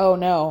be like, oh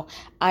no,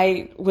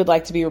 I would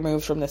like to be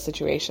removed from this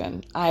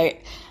situation.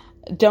 I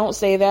don't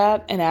say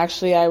that. And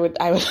actually I would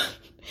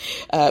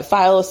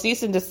file a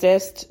cease and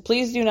desist.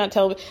 Please do not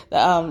tell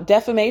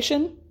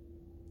defamation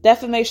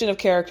of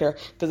character,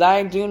 because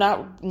I do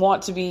not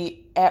want to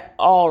be at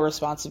all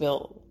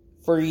responsible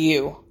for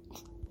you.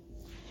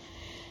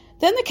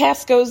 Then the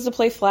cast goes to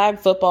play flag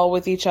football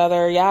with each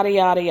other, yada,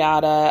 yada,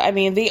 yada. I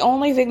mean, the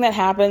only thing that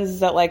happens is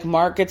that, like,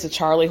 Mark gets a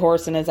Charlie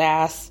horse in his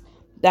ass.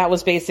 That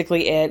was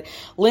basically it.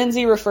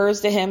 Lindsay refers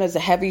to him as a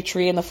heavy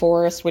tree in the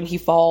forest when he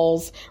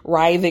falls,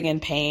 writhing in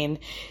pain.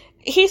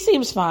 He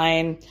seems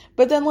fine,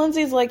 but then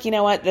Lindsay's like, you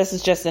know what? This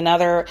is just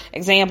another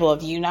example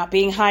of you not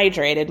being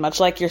hydrated, much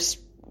like your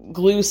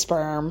glue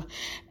sperm.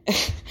 I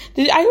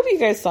hope you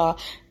guys saw.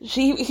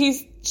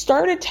 He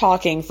started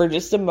talking for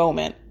just a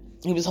moment.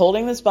 He was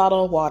holding this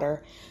bottle of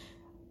water,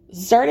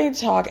 starting to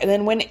talk, and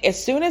then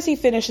as soon as he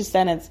finished his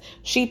sentence,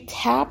 she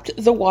tapped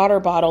the water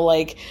bottle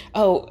like,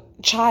 oh,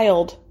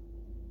 child,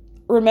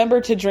 remember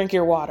to drink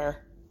your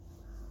water.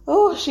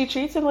 Oh, she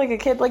treats him like a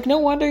kid. Like, no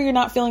wonder you're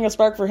not feeling a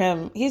spark for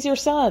him. He's your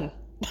son.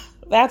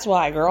 That's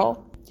why,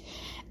 girl.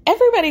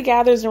 everybody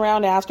gathers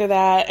around after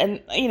that,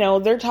 and, you know,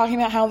 they're talking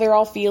about how they're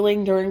all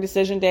feeling during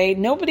decision day.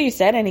 Nobody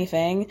said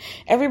anything.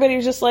 Everybody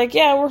was just like,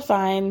 yeah, we're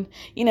fine.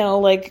 You know,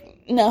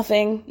 like,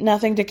 nothing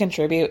to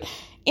contribute.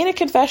 In a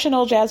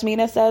confessional,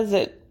 Jasmina says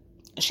that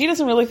she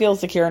doesn't really feel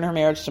secure in her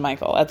marriage to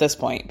Michael at this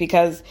point,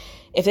 because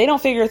if they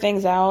don't figure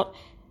things out,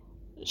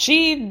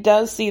 she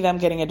does see them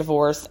getting a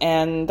divorce,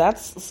 and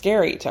that's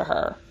scary to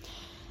her.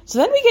 So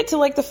then we get to,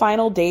 like, the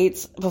final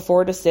dates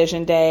before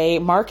decision day.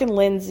 Mark and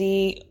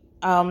Lindsay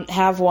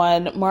have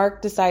one.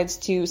 Mark decides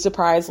to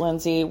surprise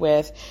Lindsay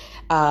with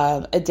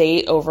a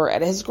date over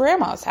at his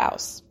grandma's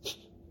house.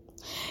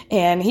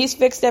 And he's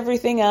fixed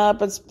everything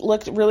up. It's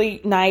looked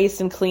really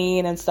nice and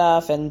clean and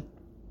stuff. And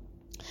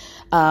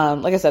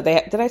like I said,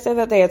 did I say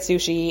that they had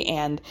sushi?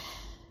 And,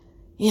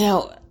 you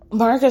know,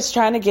 Mark is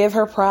trying to give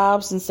her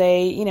props and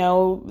say, you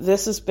know,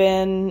 this has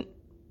been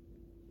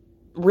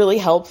really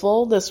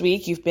helpful this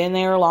week. You've been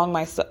there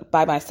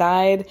by my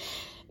side.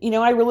 You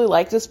know, I really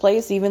like this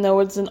place, even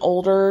though it's an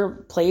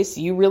older place.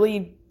 You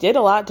really did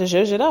a lot to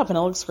zhuzh it up, and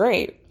it looks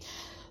great.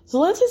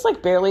 So Lindsay's,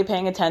 like, barely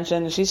paying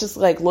attention. She's just,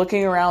 like,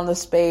 looking around the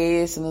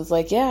space, and is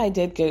like, yeah, I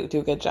did do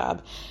a good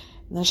job.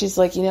 And then she's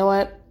like, you know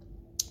what?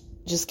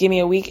 Just give me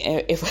a week.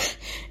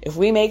 If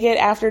we make it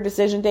after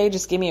decision day,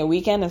 just give me a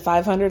weekend and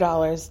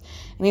 $500.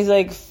 And he's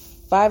like,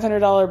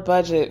 $500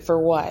 budget for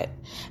what?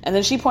 And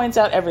then she points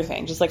out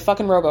everything, just like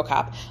fucking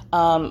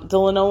RoboCop. The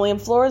linoleum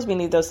floors, we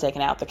need those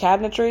taken out. The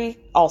cabinetry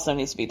also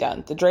needs to be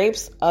done. The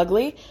drapes,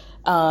 ugly.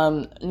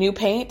 New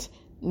paint,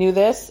 new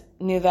this,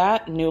 new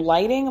that, new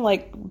lighting.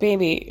 Like,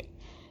 baby,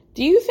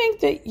 do you think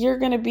that you're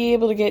going to be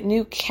able to get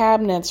new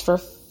cabinets for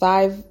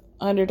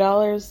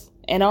 $500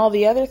 and all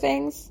the other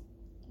things?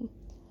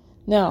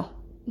 No.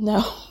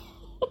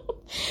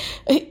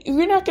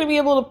 You're not going to be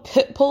able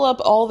to pull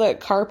up all that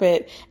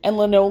carpet and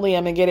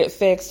linoleum and get it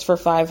fixed for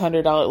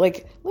 $500.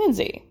 Like,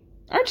 Lindsay,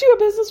 aren't you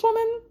a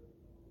businesswoman?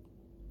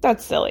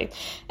 That's silly.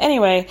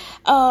 Anyway,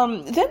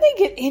 then they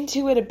get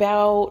into it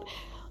about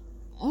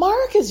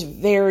Mark is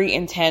very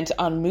intent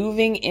on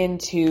moving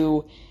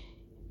into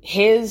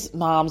his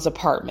mom's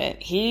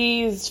apartment.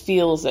 He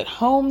feels at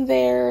home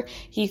there.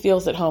 He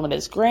feels at home at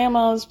his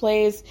grandma's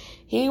place.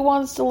 He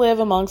wants to live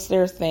amongst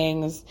their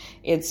things.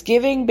 It's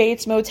giving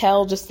Bates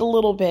Motel just a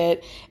little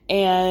bit.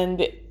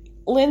 And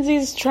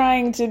Lindsay's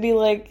trying to be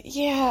like,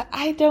 yeah,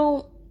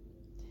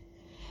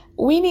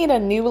 we need a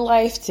new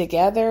life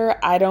together.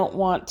 I don't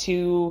want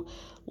to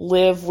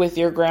live with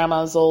your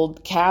grandma's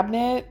old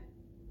cabinet.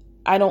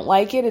 I don't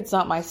like it. It's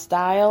not my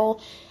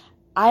style.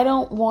 I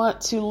don't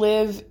want to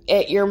live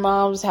at your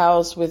mom's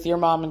house with your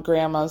mom and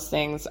grandma's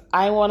things.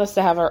 I want us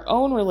to have our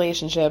own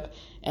relationship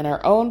in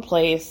our own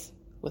place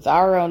with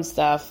our own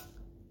stuff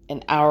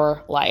in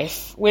our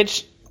life,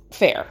 which,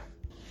 fair.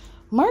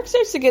 Mark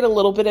starts to get a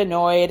little bit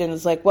annoyed and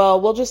is like, well,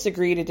 we'll just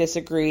agree to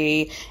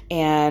disagree.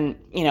 And,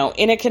 you know,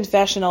 in a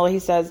confessional, he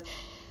says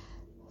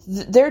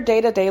their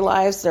day-to-day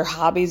lives, their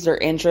hobbies, their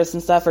interests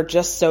and stuff are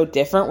just so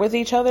different with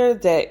each other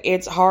that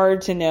it's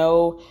hard to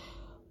know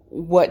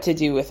what to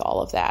do with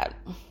all of that.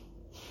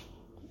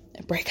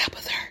 Break up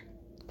with her.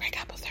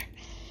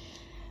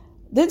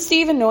 Then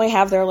Steve and Noy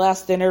have their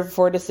last dinner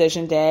before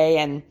decision day,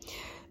 and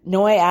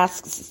Noy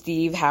asks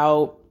Steve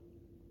how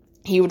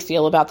he would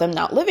feel about them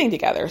not living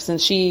together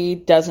since she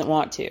doesn't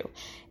want to.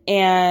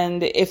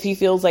 And if he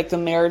feels like the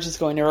marriage is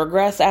going to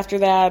regress after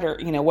that, or,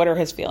 you know, what are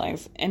his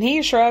feelings? And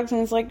he shrugs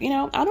and is like, you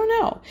know, I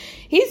don't know.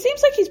 He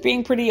seems like he's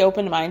being pretty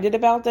open-minded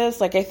about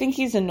this. Like, I think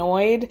he's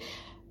annoyed,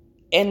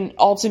 and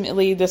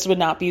ultimately this would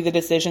not be the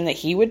decision that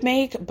he would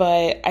make,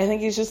 but I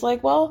think he's just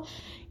like, well,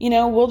 you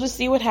know, we'll just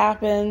see what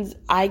happens.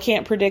 I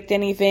can't predict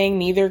anything.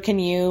 Neither can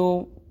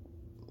you.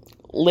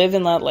 Live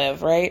and let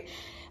live, right?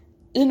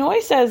 Noy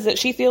says that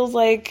she feels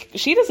like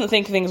she doesn't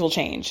think things will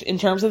change in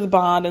terms of the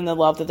bond and the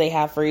love that they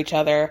have for each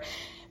other.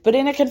 But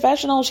in a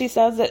confessional, she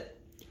says that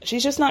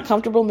she's just not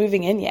comfortable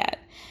moving in yet.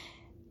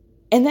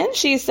 And then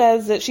she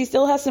says that she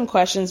still has some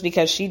questions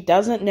because she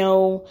doesn't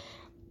know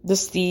the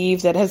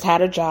Steve that has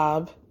had a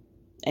job,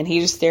 and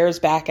he just stares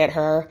back at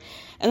her.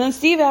 And then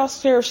Steve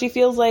asks her if she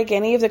feels like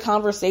any of the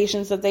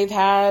conversations that they've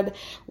had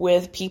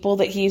with people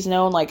that he's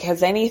known, like,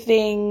 has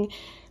anything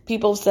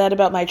people said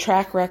about my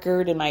track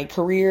record and my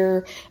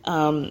career,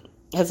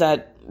 has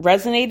that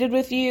resonated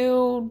with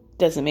you?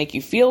 Does it make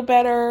you feel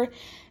better?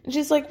 And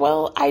she's like,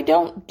 well, I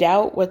don't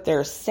doubt what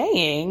they're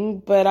saying,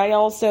 but I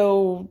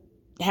also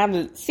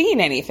haven't seen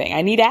anything.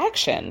 I need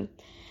action.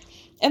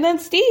 And then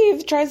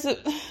Steve tries to,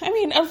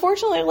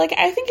 unfortunately, like,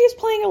 I think he's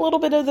playing a little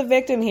bit of the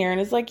victim here,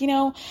 and is like, you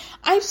know,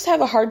 I just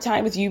have a hard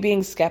time with you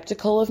being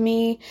skeptical of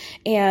me,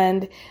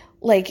 and,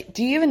 like,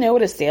 do you even know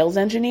what a sales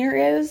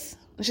engineer is?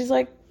 And she's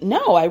like,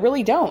 no, I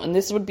really don't, and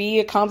this would be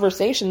a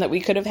conversation that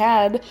we could have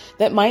had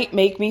that might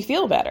make me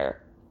feel better.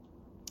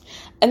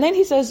 And then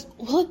he says,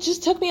 well, it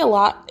just took me a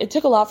lot. It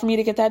took a lot for me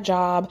to get that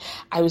job.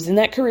 I was in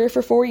that career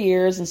for 4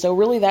 years, and so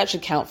really that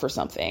should count for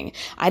something.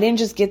 I didn't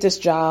just get this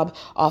job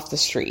off the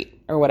street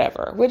or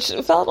whatever, which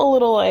felt a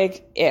little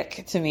like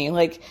ick to me.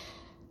 Like,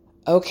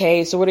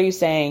 Okay, so what are you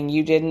saying?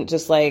 You didn't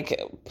just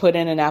like put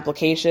in an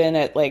application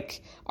at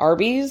like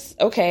Arby's?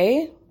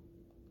 Okay.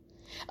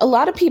 A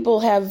lot of people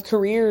have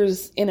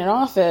careers in an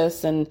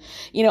office, and,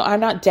 you know, I'm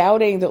not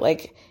doubting that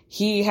like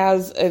he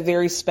has a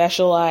very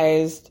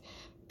specialized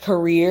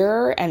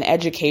career and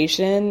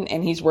education,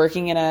 and he's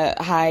working in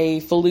a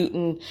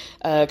highfalutin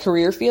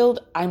career field.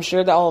 I'm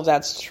sure that all of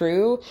that's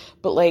true,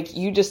 but like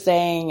you just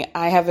saying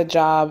I have a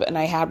job and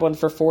I had one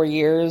for 4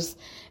 years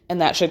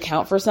and that should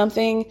count for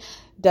something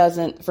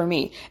doesn't for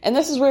me. And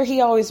this is where he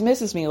always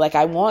misses me. Like,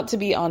 I want to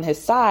be on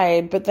his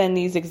side, but then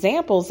these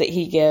examples that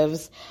he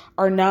gives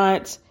are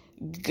not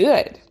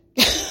good.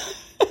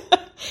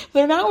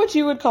 They're not what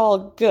you would call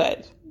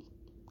good.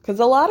 Because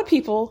a lot of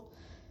people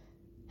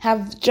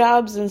have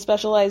jobs in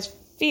specialized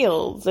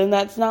fields, and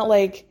that's not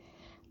like,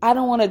 I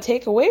don't want to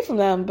take away from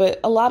them,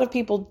 but a lot of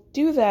people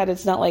do that.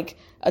 It's not like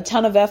a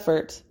ton of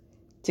effort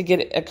to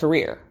get a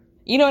career.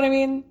 You know what I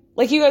mean?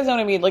 Like, you guys know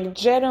what I mean? Like,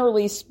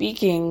 generally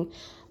speaking,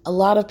 a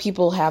lot of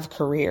people have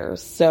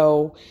careers,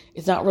 so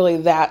it's not really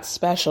that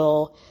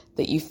special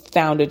that you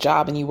found a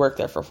job and you worked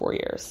there for 4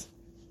 years.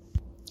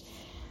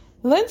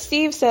 Then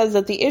Steve says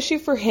that the issue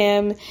for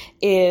him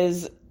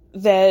is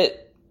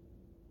that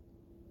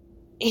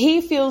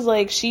he feels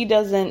like she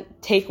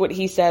doesn't take what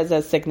he says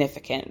as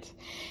significant.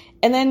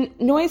 And then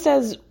Noi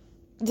says,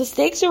 the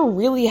stakes are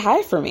really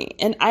high for me,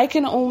 and I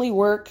can only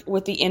work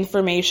with the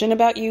information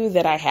about you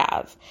that I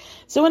have.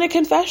 So in a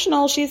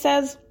confessional, she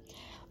says,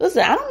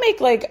 listen, I don't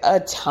make like a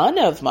ton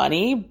of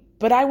money,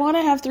 but I want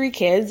to have 3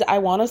 kids. I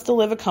want us to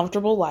live a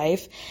comfortable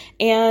life.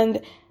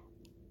 And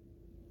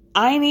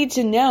I need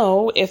to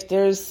know if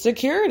there's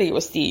security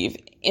with Steve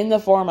in the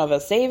form of a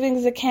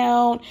savings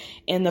account,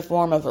 in the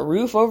form of a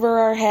roof over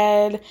our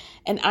head.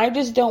 And I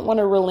just don't want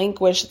to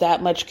relinquish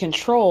that much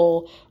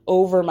control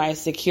over my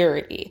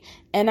security.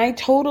 And I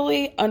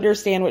totally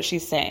understand what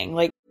she's saying.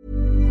 Like,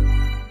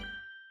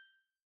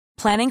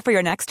 Planning for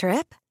your next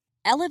trip?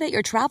 Elevate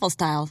your travel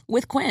style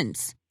with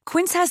Quince.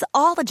 Quince has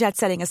all the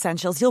jet-setting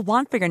essentials you'll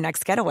want for your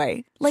next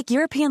getaway, like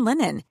European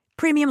linen,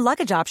 premium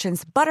luggage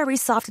options, buttery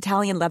soft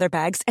Italian leather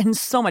bags, and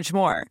so much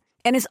more.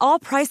 And is all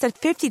priced at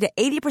 50 to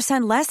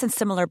 80% less than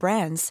similar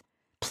brands.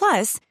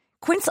 Plus,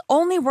 Quince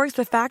only works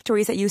with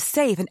factories that use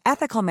safe and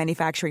ethical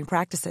manufacturing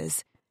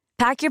practices.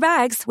 Pack your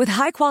bags with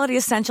high-quality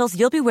essentials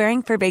you'll be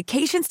wearing for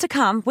vacations to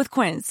come with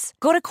Quince.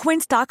 Go to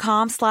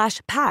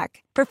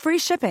quince.com/pack for free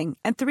shipping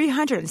and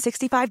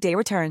 365-day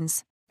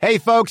returns. Hey,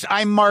 folks,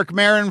 I'm Mark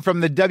Maron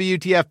from the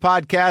WTF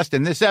Podcast,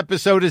 and this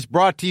episode is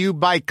brought to you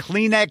by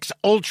Kleenex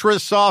Ultra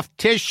Soft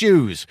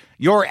Tissues,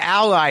 your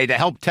ally to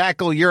help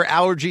tackle your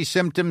allergy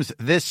symptoms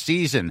this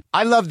season.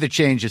 I love the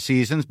change of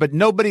seasons, but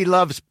nobody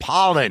loves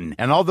pollen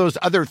and all those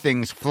other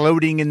things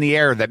floating in the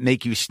air that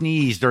make you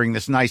sneeze during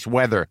this nice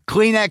weather.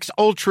 Kleenex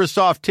Ultra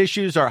Soft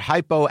Tissues are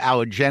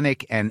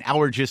hypoallergenic and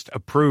allergist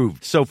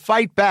approved, so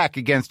fight back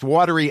against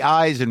watery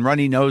eyes and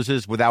runny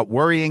noses without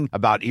worrying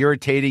about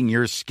irritating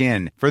your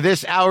skin. For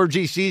this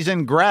allergy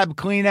season, grab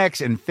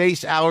Kleenex and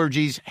face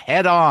allergies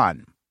head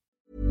on.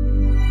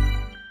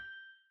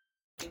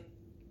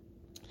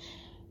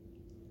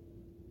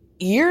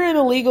 You're in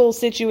a legal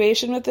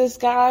situation with this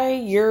guy.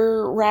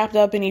 You're wrapped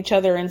up in each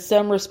other in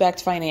some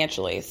respect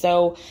financially.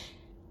 So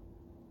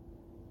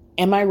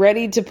am I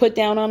ready to put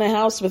down on a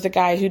house with a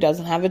guy who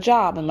doesn't have a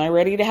job? Am I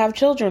ready to have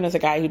children with a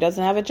guy who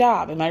doesn't have a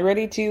job? Am I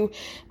ready to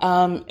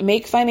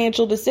make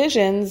financial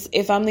decisions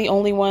if I'm the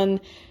only one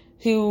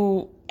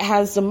who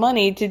has the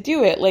money to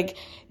do it? Like,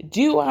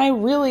 do I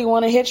really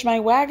want to hitch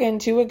my wagon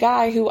to a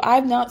guy who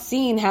I've not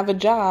seen have a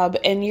job,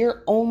 and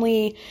your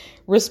only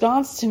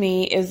response to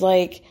me is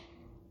like,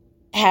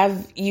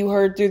 have you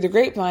heard through the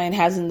grapevine?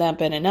 Hasn't that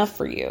been enough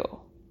for you?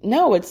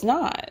 No, it's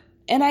not.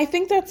 And I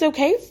think that's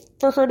okay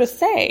for her to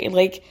say,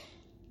 like,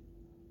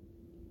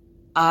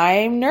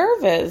 I'm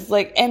nervous.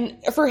 Like, and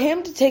for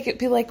him to take it,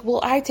 be like, well,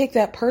 I take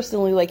that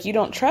personally, like, you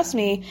don't trust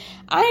me.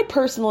 I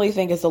personally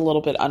think it's a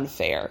little bit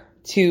unfair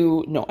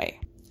to Noi.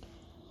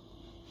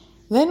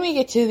 Then we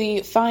get to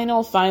the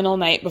final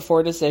night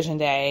before decision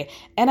day,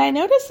 and I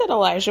noticed that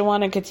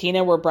Olajuwon and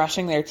Katina were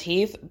brushing their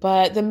teeth,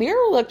 but the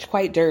mirror looked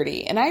quite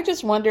dirty, and I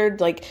just wondered,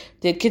 like,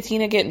 did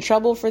Katina get in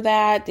trouble for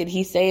that? Did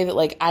he say that,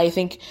 like, I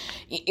think,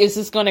 is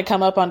this going to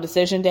come up on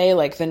decision day,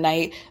 like the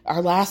night,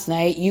 our last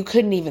night, you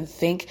couldn't even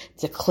think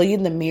to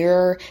clean the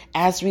mirror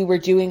as we were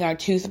doing our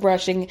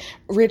toothbrushing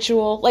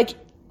ritual? Like,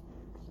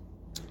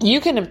 you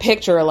can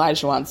picture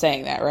Olajuwon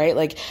saying that, right?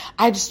 Like,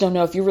 I just don't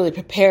know if you're really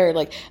prepared.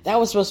 Like, that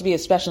was supposed to be a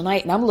special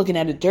night, and I'm looking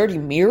at a dirty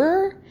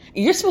mirror?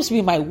 You're supposed to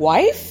be my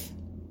wife?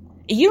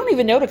 You don't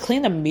even know to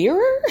clean a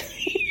mirror?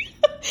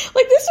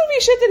 Like, this would be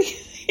shit that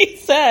he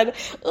said.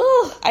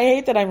 Ugh, I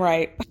hate that I'm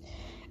right.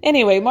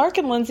 Anyway, Mark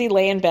and Lindsay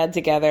lay in bed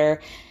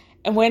together,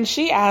 and when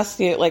she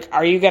asked it, like,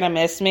 are you gonna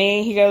miss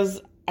me? He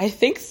goes, I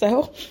think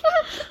so.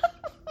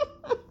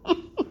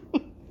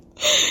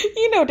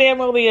 You know damn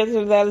well the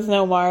answer to that is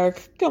no,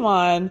 Mark. Come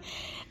on.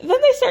 Then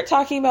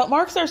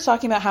Mark starts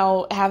talking about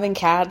how having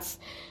cats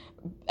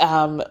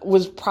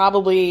was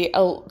probably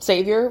a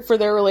savior for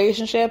their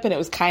relationship, and it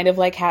was kind of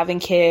like having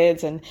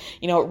kids, and,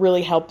 you know, it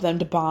really helped them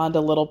to bond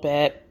a little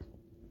bit.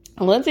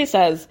 And Lindsay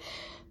says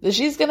that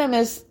she's going to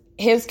miss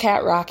his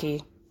cat,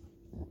 Rocky,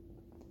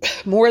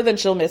 more than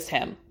she'll miss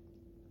him.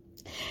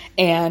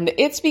 And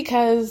it's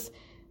because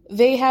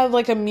they have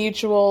like a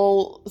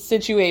mutual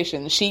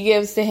situation. She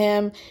gives to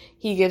him,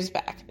 he gives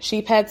back.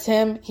 She pets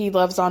him, he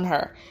loves on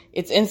her.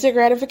 It's instant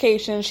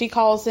gratification. She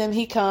calls him,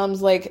 he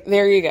comes, like,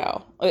 there you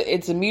go.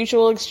 It's a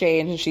mutual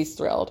exchange, and she's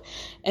thrilled.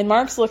 And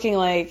Mark's looking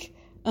like,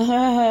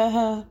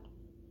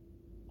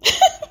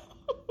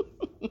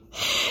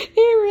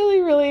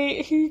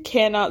 he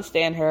cannot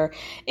stand her.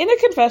 In a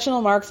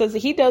confessional, Mark says that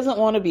he doesn't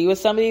want to be with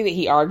somebody that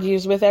he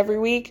argues with every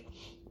week,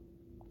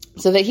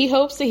 so that he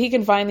hopes that he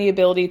can find the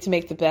ability to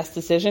make the best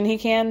decision he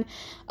can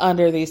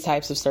under these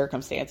types of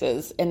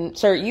circumstances. And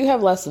sir, you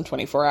have less than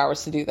 24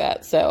 hours to do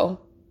that, so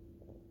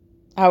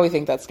how do we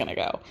think that's going to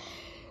go?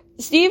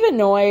 Steve and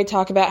Noi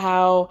talk about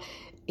how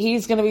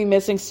he's going to be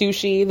missing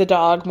Sushi, the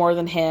dog, more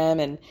than him,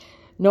 and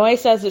Noi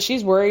says that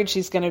she's worried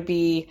she's going to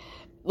be,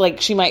 like,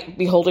 she might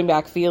be holding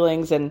back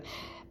feelings, and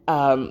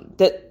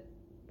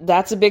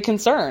that's a big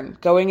concern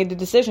going into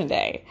decision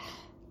day.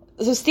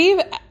 So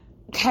Steve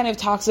kind of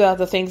talks about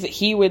the things that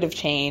he would have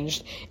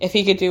changed if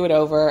he could do it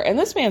over, and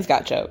this man's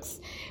got jokes.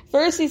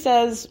 First, he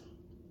says,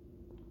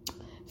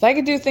 if I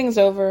could do things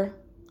over,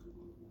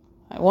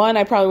 1,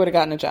 I probably would have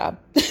gotten a job.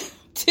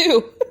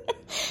 2,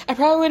 I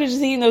probably would have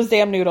just eaten those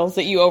damn noodles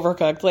that you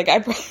overcooked. Like,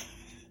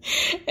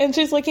 and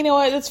she's like, you know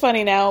what, it's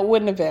funny now. It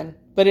wouldn't have been,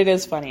 but it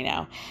is funny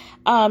now.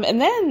 And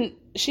then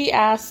she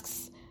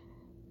asks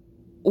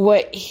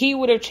what he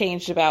would have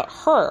changed about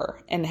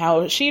her and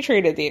how she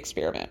treated the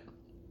experiment.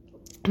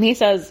 And he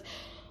says,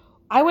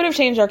 I would have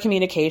changed our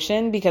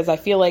communication because I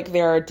feel like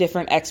there are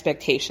different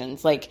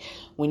expectations. Like,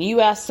 when you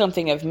ask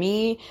something of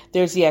me,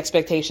 there's the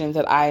expectation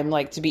that I'm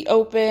like to be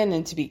open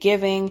and to be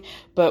giving.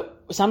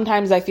 But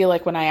sometimes I feel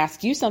like when I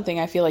ask you something,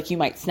 I feel like you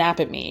might snap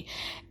at me.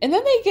 And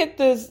then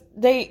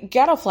they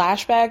get a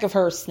flashback of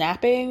her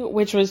snapping,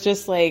 which was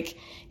just like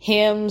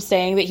him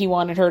saying that he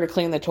wanted her to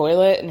clean the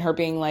toilet and her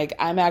being like,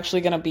 I'm actually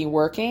going to be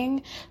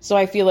working. So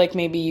I feel like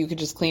maybe you could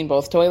just clean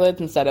both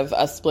toilets instead of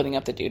us splitting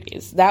up the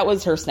duties. That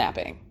was her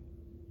snapping.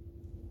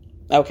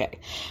 Okay.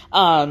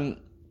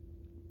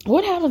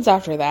 What happens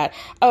after that?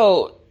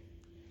 Oh,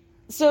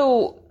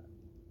 so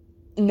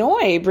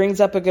Noi brings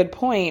up a good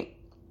point.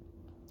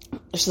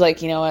 She's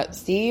like, you know what?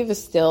 Steve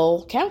is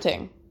still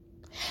counting.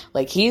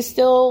 Like, he's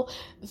still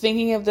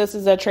thinking of this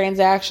as a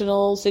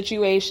transactional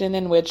situation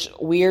in which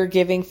we're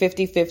giving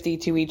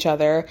 50-50 to each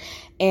other.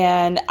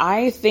 And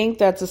I think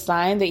that's a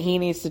sign that he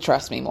needs to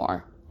trust me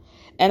more.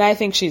 And I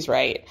think she's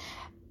right.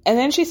 And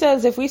then she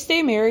says, if we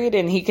stay married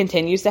and he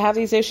continues to have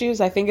these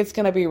issues, I think it's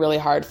going to be really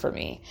hard for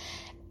me.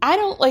 I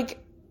don't like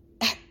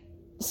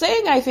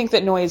saying I think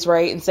that Noi's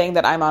right and saying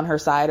that I'm on her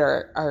side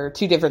are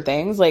two different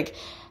things. Like,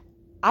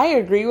 I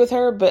agree with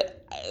her,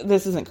 but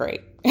this isn't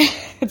great.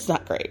 It's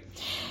not great.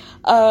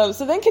 So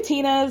then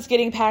Katina's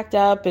getting packed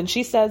up, and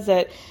she says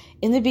that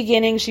in the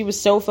beginning she was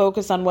so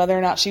focused on whether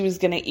or not she was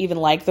going to even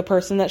like the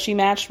person that she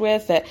matched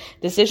with that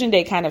decision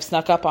day kind of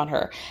snuck up on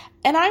her.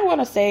 And I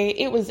want to say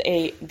it was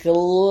a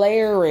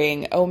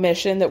glaring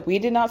omission that we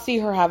did not see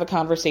her have a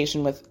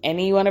conversation with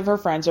any one of her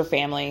friends or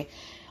family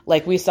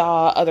like we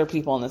saw other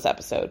people in this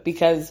episode.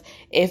 Because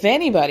if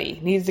anybody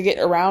needs to get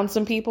around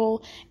some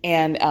people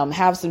and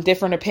have some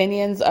different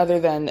opinions other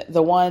than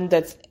the one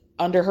that's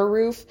under her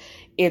roof,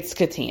 it's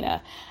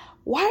Katina.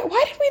 Why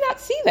did we not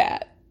see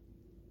that?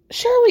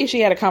 Surely she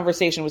had a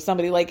conversation with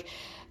somebody. Like,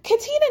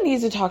 Katina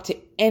needs to talk to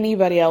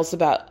anybody else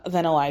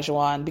than Elijah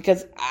Wan,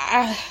 because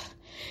I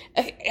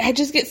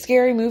just get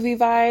scary movie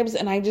vibes,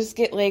 and I just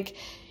get like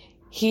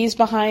he's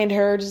behind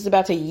her just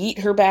about to yeet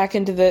her back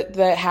into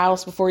the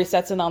house before he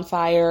sets it on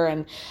fire,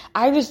 and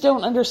I just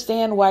don't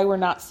understand why we're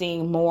not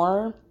seeing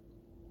more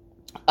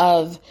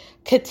of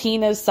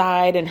Katina's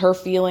side and her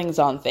feelings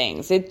on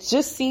things. It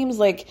just seems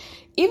like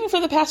even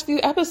for the past few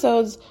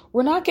episodes,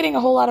 we're not getting a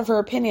whole lot of her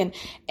opinion.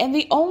 And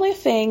the only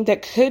thing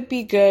that could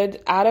be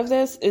good out of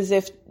this is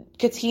if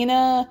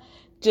Katina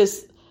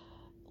just,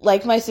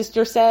 like my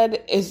sister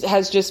said,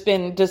 has just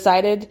been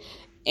decided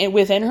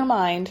within her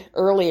mind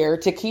earlier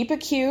to keep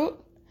it cute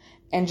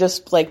and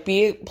just like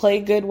play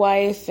good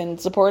wife and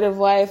supportive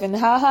wife and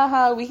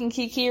we can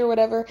kiki or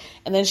whatever.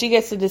 And then she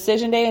gets to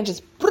decision day and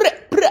just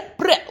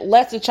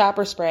lets a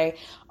chopper spray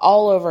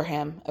all over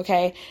him.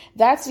 Okay.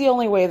 That's the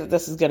only way that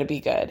this is going to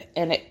be good.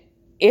 And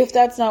if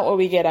that's not what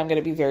we get, I'm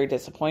going to be very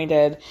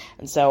disappointed.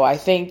 And so I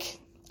think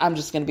I'm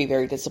just going to be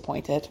very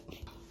disappointed.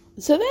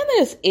 So then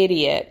this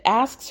idiot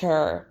asks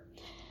her,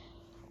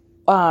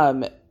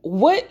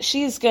 what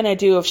she's going to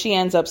do if she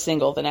ends up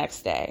single the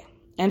next day.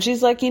 And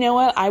she's like, you know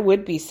what? I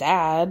would be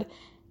sad.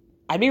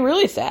 I'd be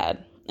really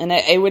sad. And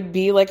it would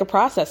be like a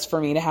process for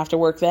me to have to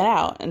work that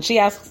out. And she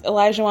asks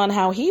Elijah Wan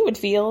how he would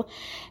feel.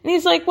 And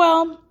he's like,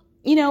 well,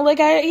 you know, like,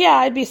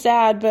 I'd be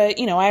sad, but,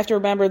 you know, I have to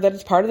remember that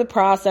it's part of the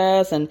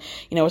process. And,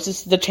 you know, it's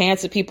just the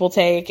chance that people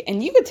take.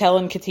 And you could tell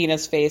in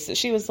Katina's face that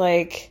she was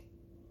like,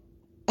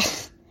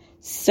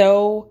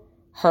 so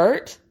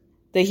hurt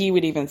that he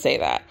would even say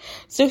that.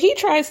 So he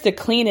tries to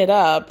clean it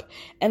up,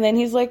 and then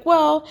he's like,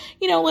 well,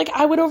 you know, like,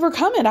 I would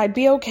overcome it. I'd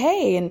be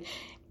okay. And,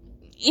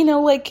 you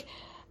know, like,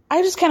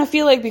 I just kind of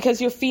feel like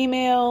because you're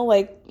female,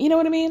 like, you know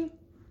what I mean?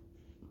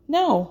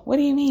 No, what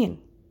do you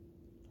mean?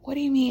 What do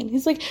you mean?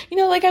 He's like, you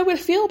know, like, I would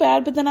feel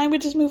bad, but then I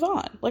would just move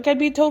on. Like, I'd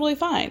be totally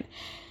fine.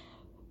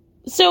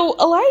 So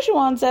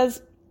Olajuwon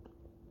says,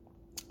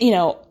 you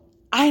know,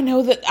 I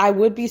know that I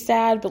would be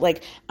sad, but,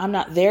 like, I'm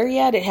not there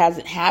yet. It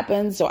hasn't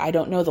happened, so I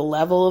don't know the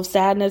level of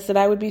sadness that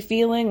I would be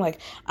feeling. Like,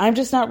 I'm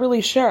just not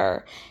really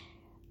sure.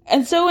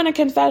 And so in a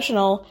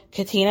confessional,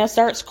 Katina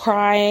starts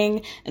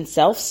crying and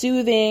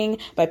self-soothing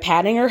by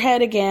patting her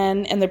head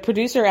again, and the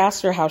producer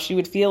asks her how she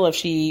would feel if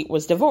she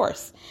was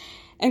divorced.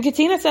 And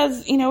Katina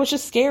says, you know, it's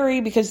just scary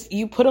because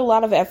you put a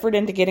lot of effort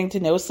into getting to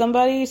know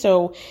somebody,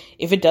 so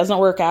if it doesn't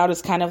work out,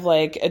 it's kind of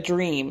like a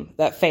dream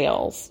that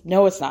fails.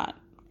 No, it's not.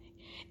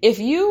 If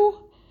you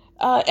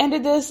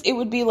ended this, it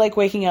would be like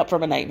waking up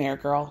from a nightmare,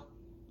 girl.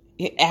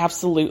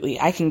 Absolutely.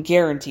 I can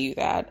guarantee you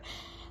that.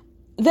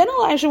 Then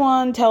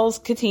Olajuwon tells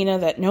Katina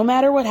that no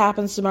matter what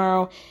happens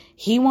tomorrow,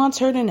 he wants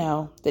her to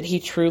know that he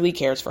truly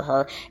cares for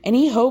her, and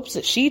he hopes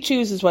that she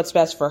chooses what's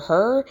best for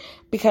her,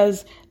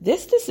 because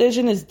this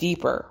decision is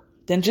deeper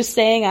than just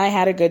saying, I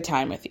had a good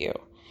time with you.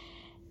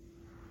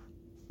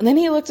 And then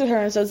he looks at her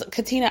and says,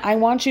 Katina, I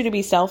want you to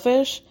be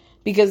selfish,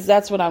 because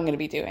that's what I'm going to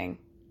be doing.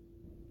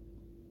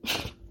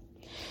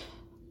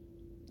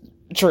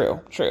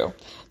 True.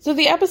 So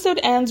the episode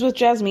ends with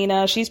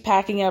Jasmina. She's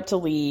packing up to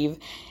leave.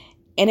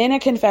 And in a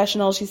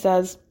confessional, she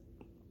says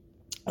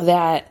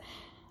that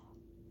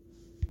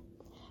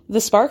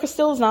the spark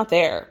still is not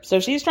there.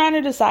 So she's trying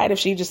to decide if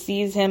she just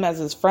sees him as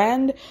his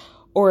friend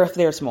or if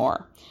there's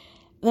more.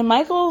 Then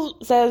Michael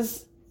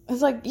says,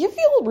 it's like, you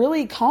feel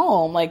really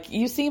calm. Like,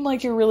 you seem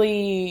like you're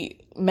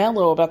really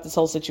mellow about this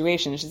whole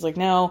situation. She's like,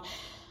 no,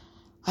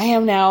 I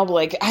am now.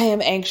 Like, I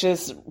am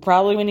anxious.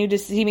 Probably when you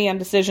see me on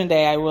decision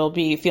day, I will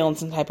be feeling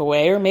some type of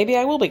way, or maybe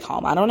I will be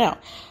calm. I don't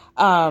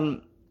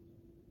know.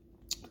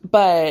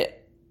 But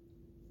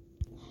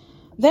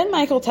then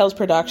Michael tells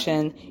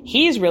production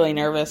he's really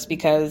nervous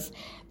because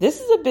this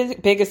is the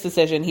biggest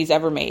decision he's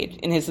ever made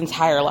in his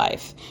entire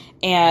life.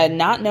 And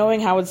not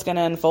knowing how it's going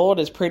to unfold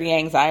is pretty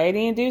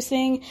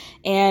anxiety-inducing.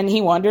 And he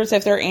wonders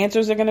if their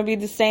answers are going to be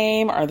the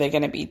same. Are they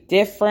going to be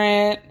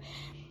different?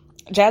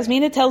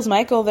 Jasmina tells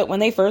Michael that when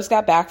they first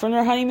got back from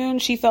their honeymoon,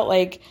 she felt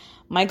like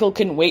Michael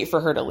couldn't wait for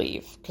her to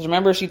leave. Because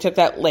remember, she took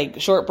that, like,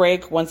 short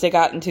break once they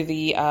got into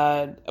the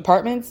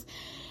apartments.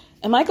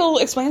 And Michael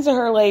explains to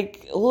her,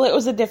 like, well, it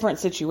was a different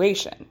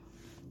situation.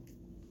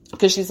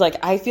 Because she's like,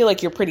 I feel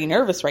like you're pretty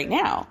nervous right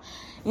now.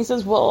 And he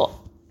says,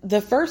 well, the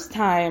first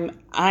time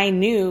I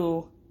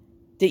knew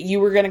that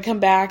you were going to come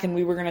back and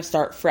we were going to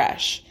start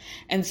fresh.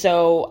 And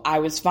so I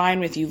was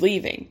fine with you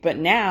leaving. But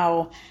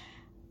now,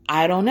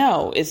 I don't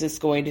know. Is this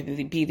going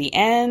to be the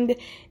end?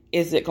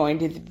 Is it going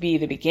to be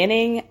the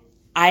beginning?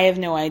 I have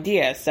no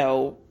idea.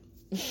 So,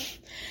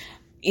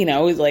 you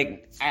know, he's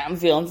like, I'm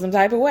feeling some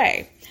type of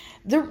way.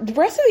 The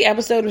rest of the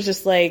episode was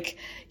just like,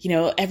 you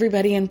know,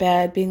 everybody in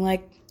bed being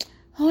like,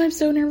 oh, I'm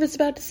so nervous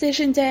about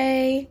decision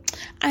day.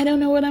 I don't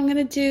know what I'm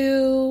going to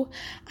do.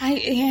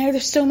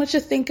 There's so much to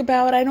think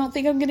about. I don't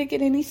think I'm going to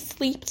get any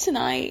sleep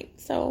tonight.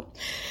 So,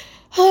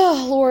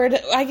 oh, Lord.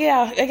 I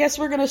guess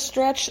we're going to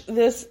stretch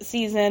this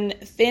season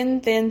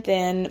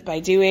thin by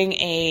doing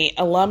a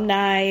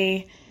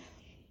alumni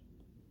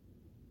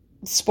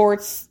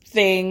sports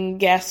thing,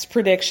 guest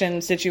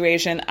prediction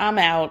situation. I'm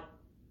out.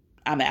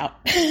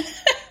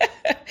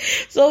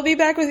 So I'll be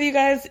back with you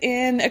guys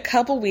in a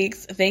couple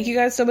weeks. Thank you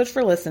guys so much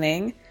for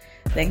listening.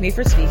 Thank me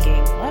for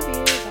speaking.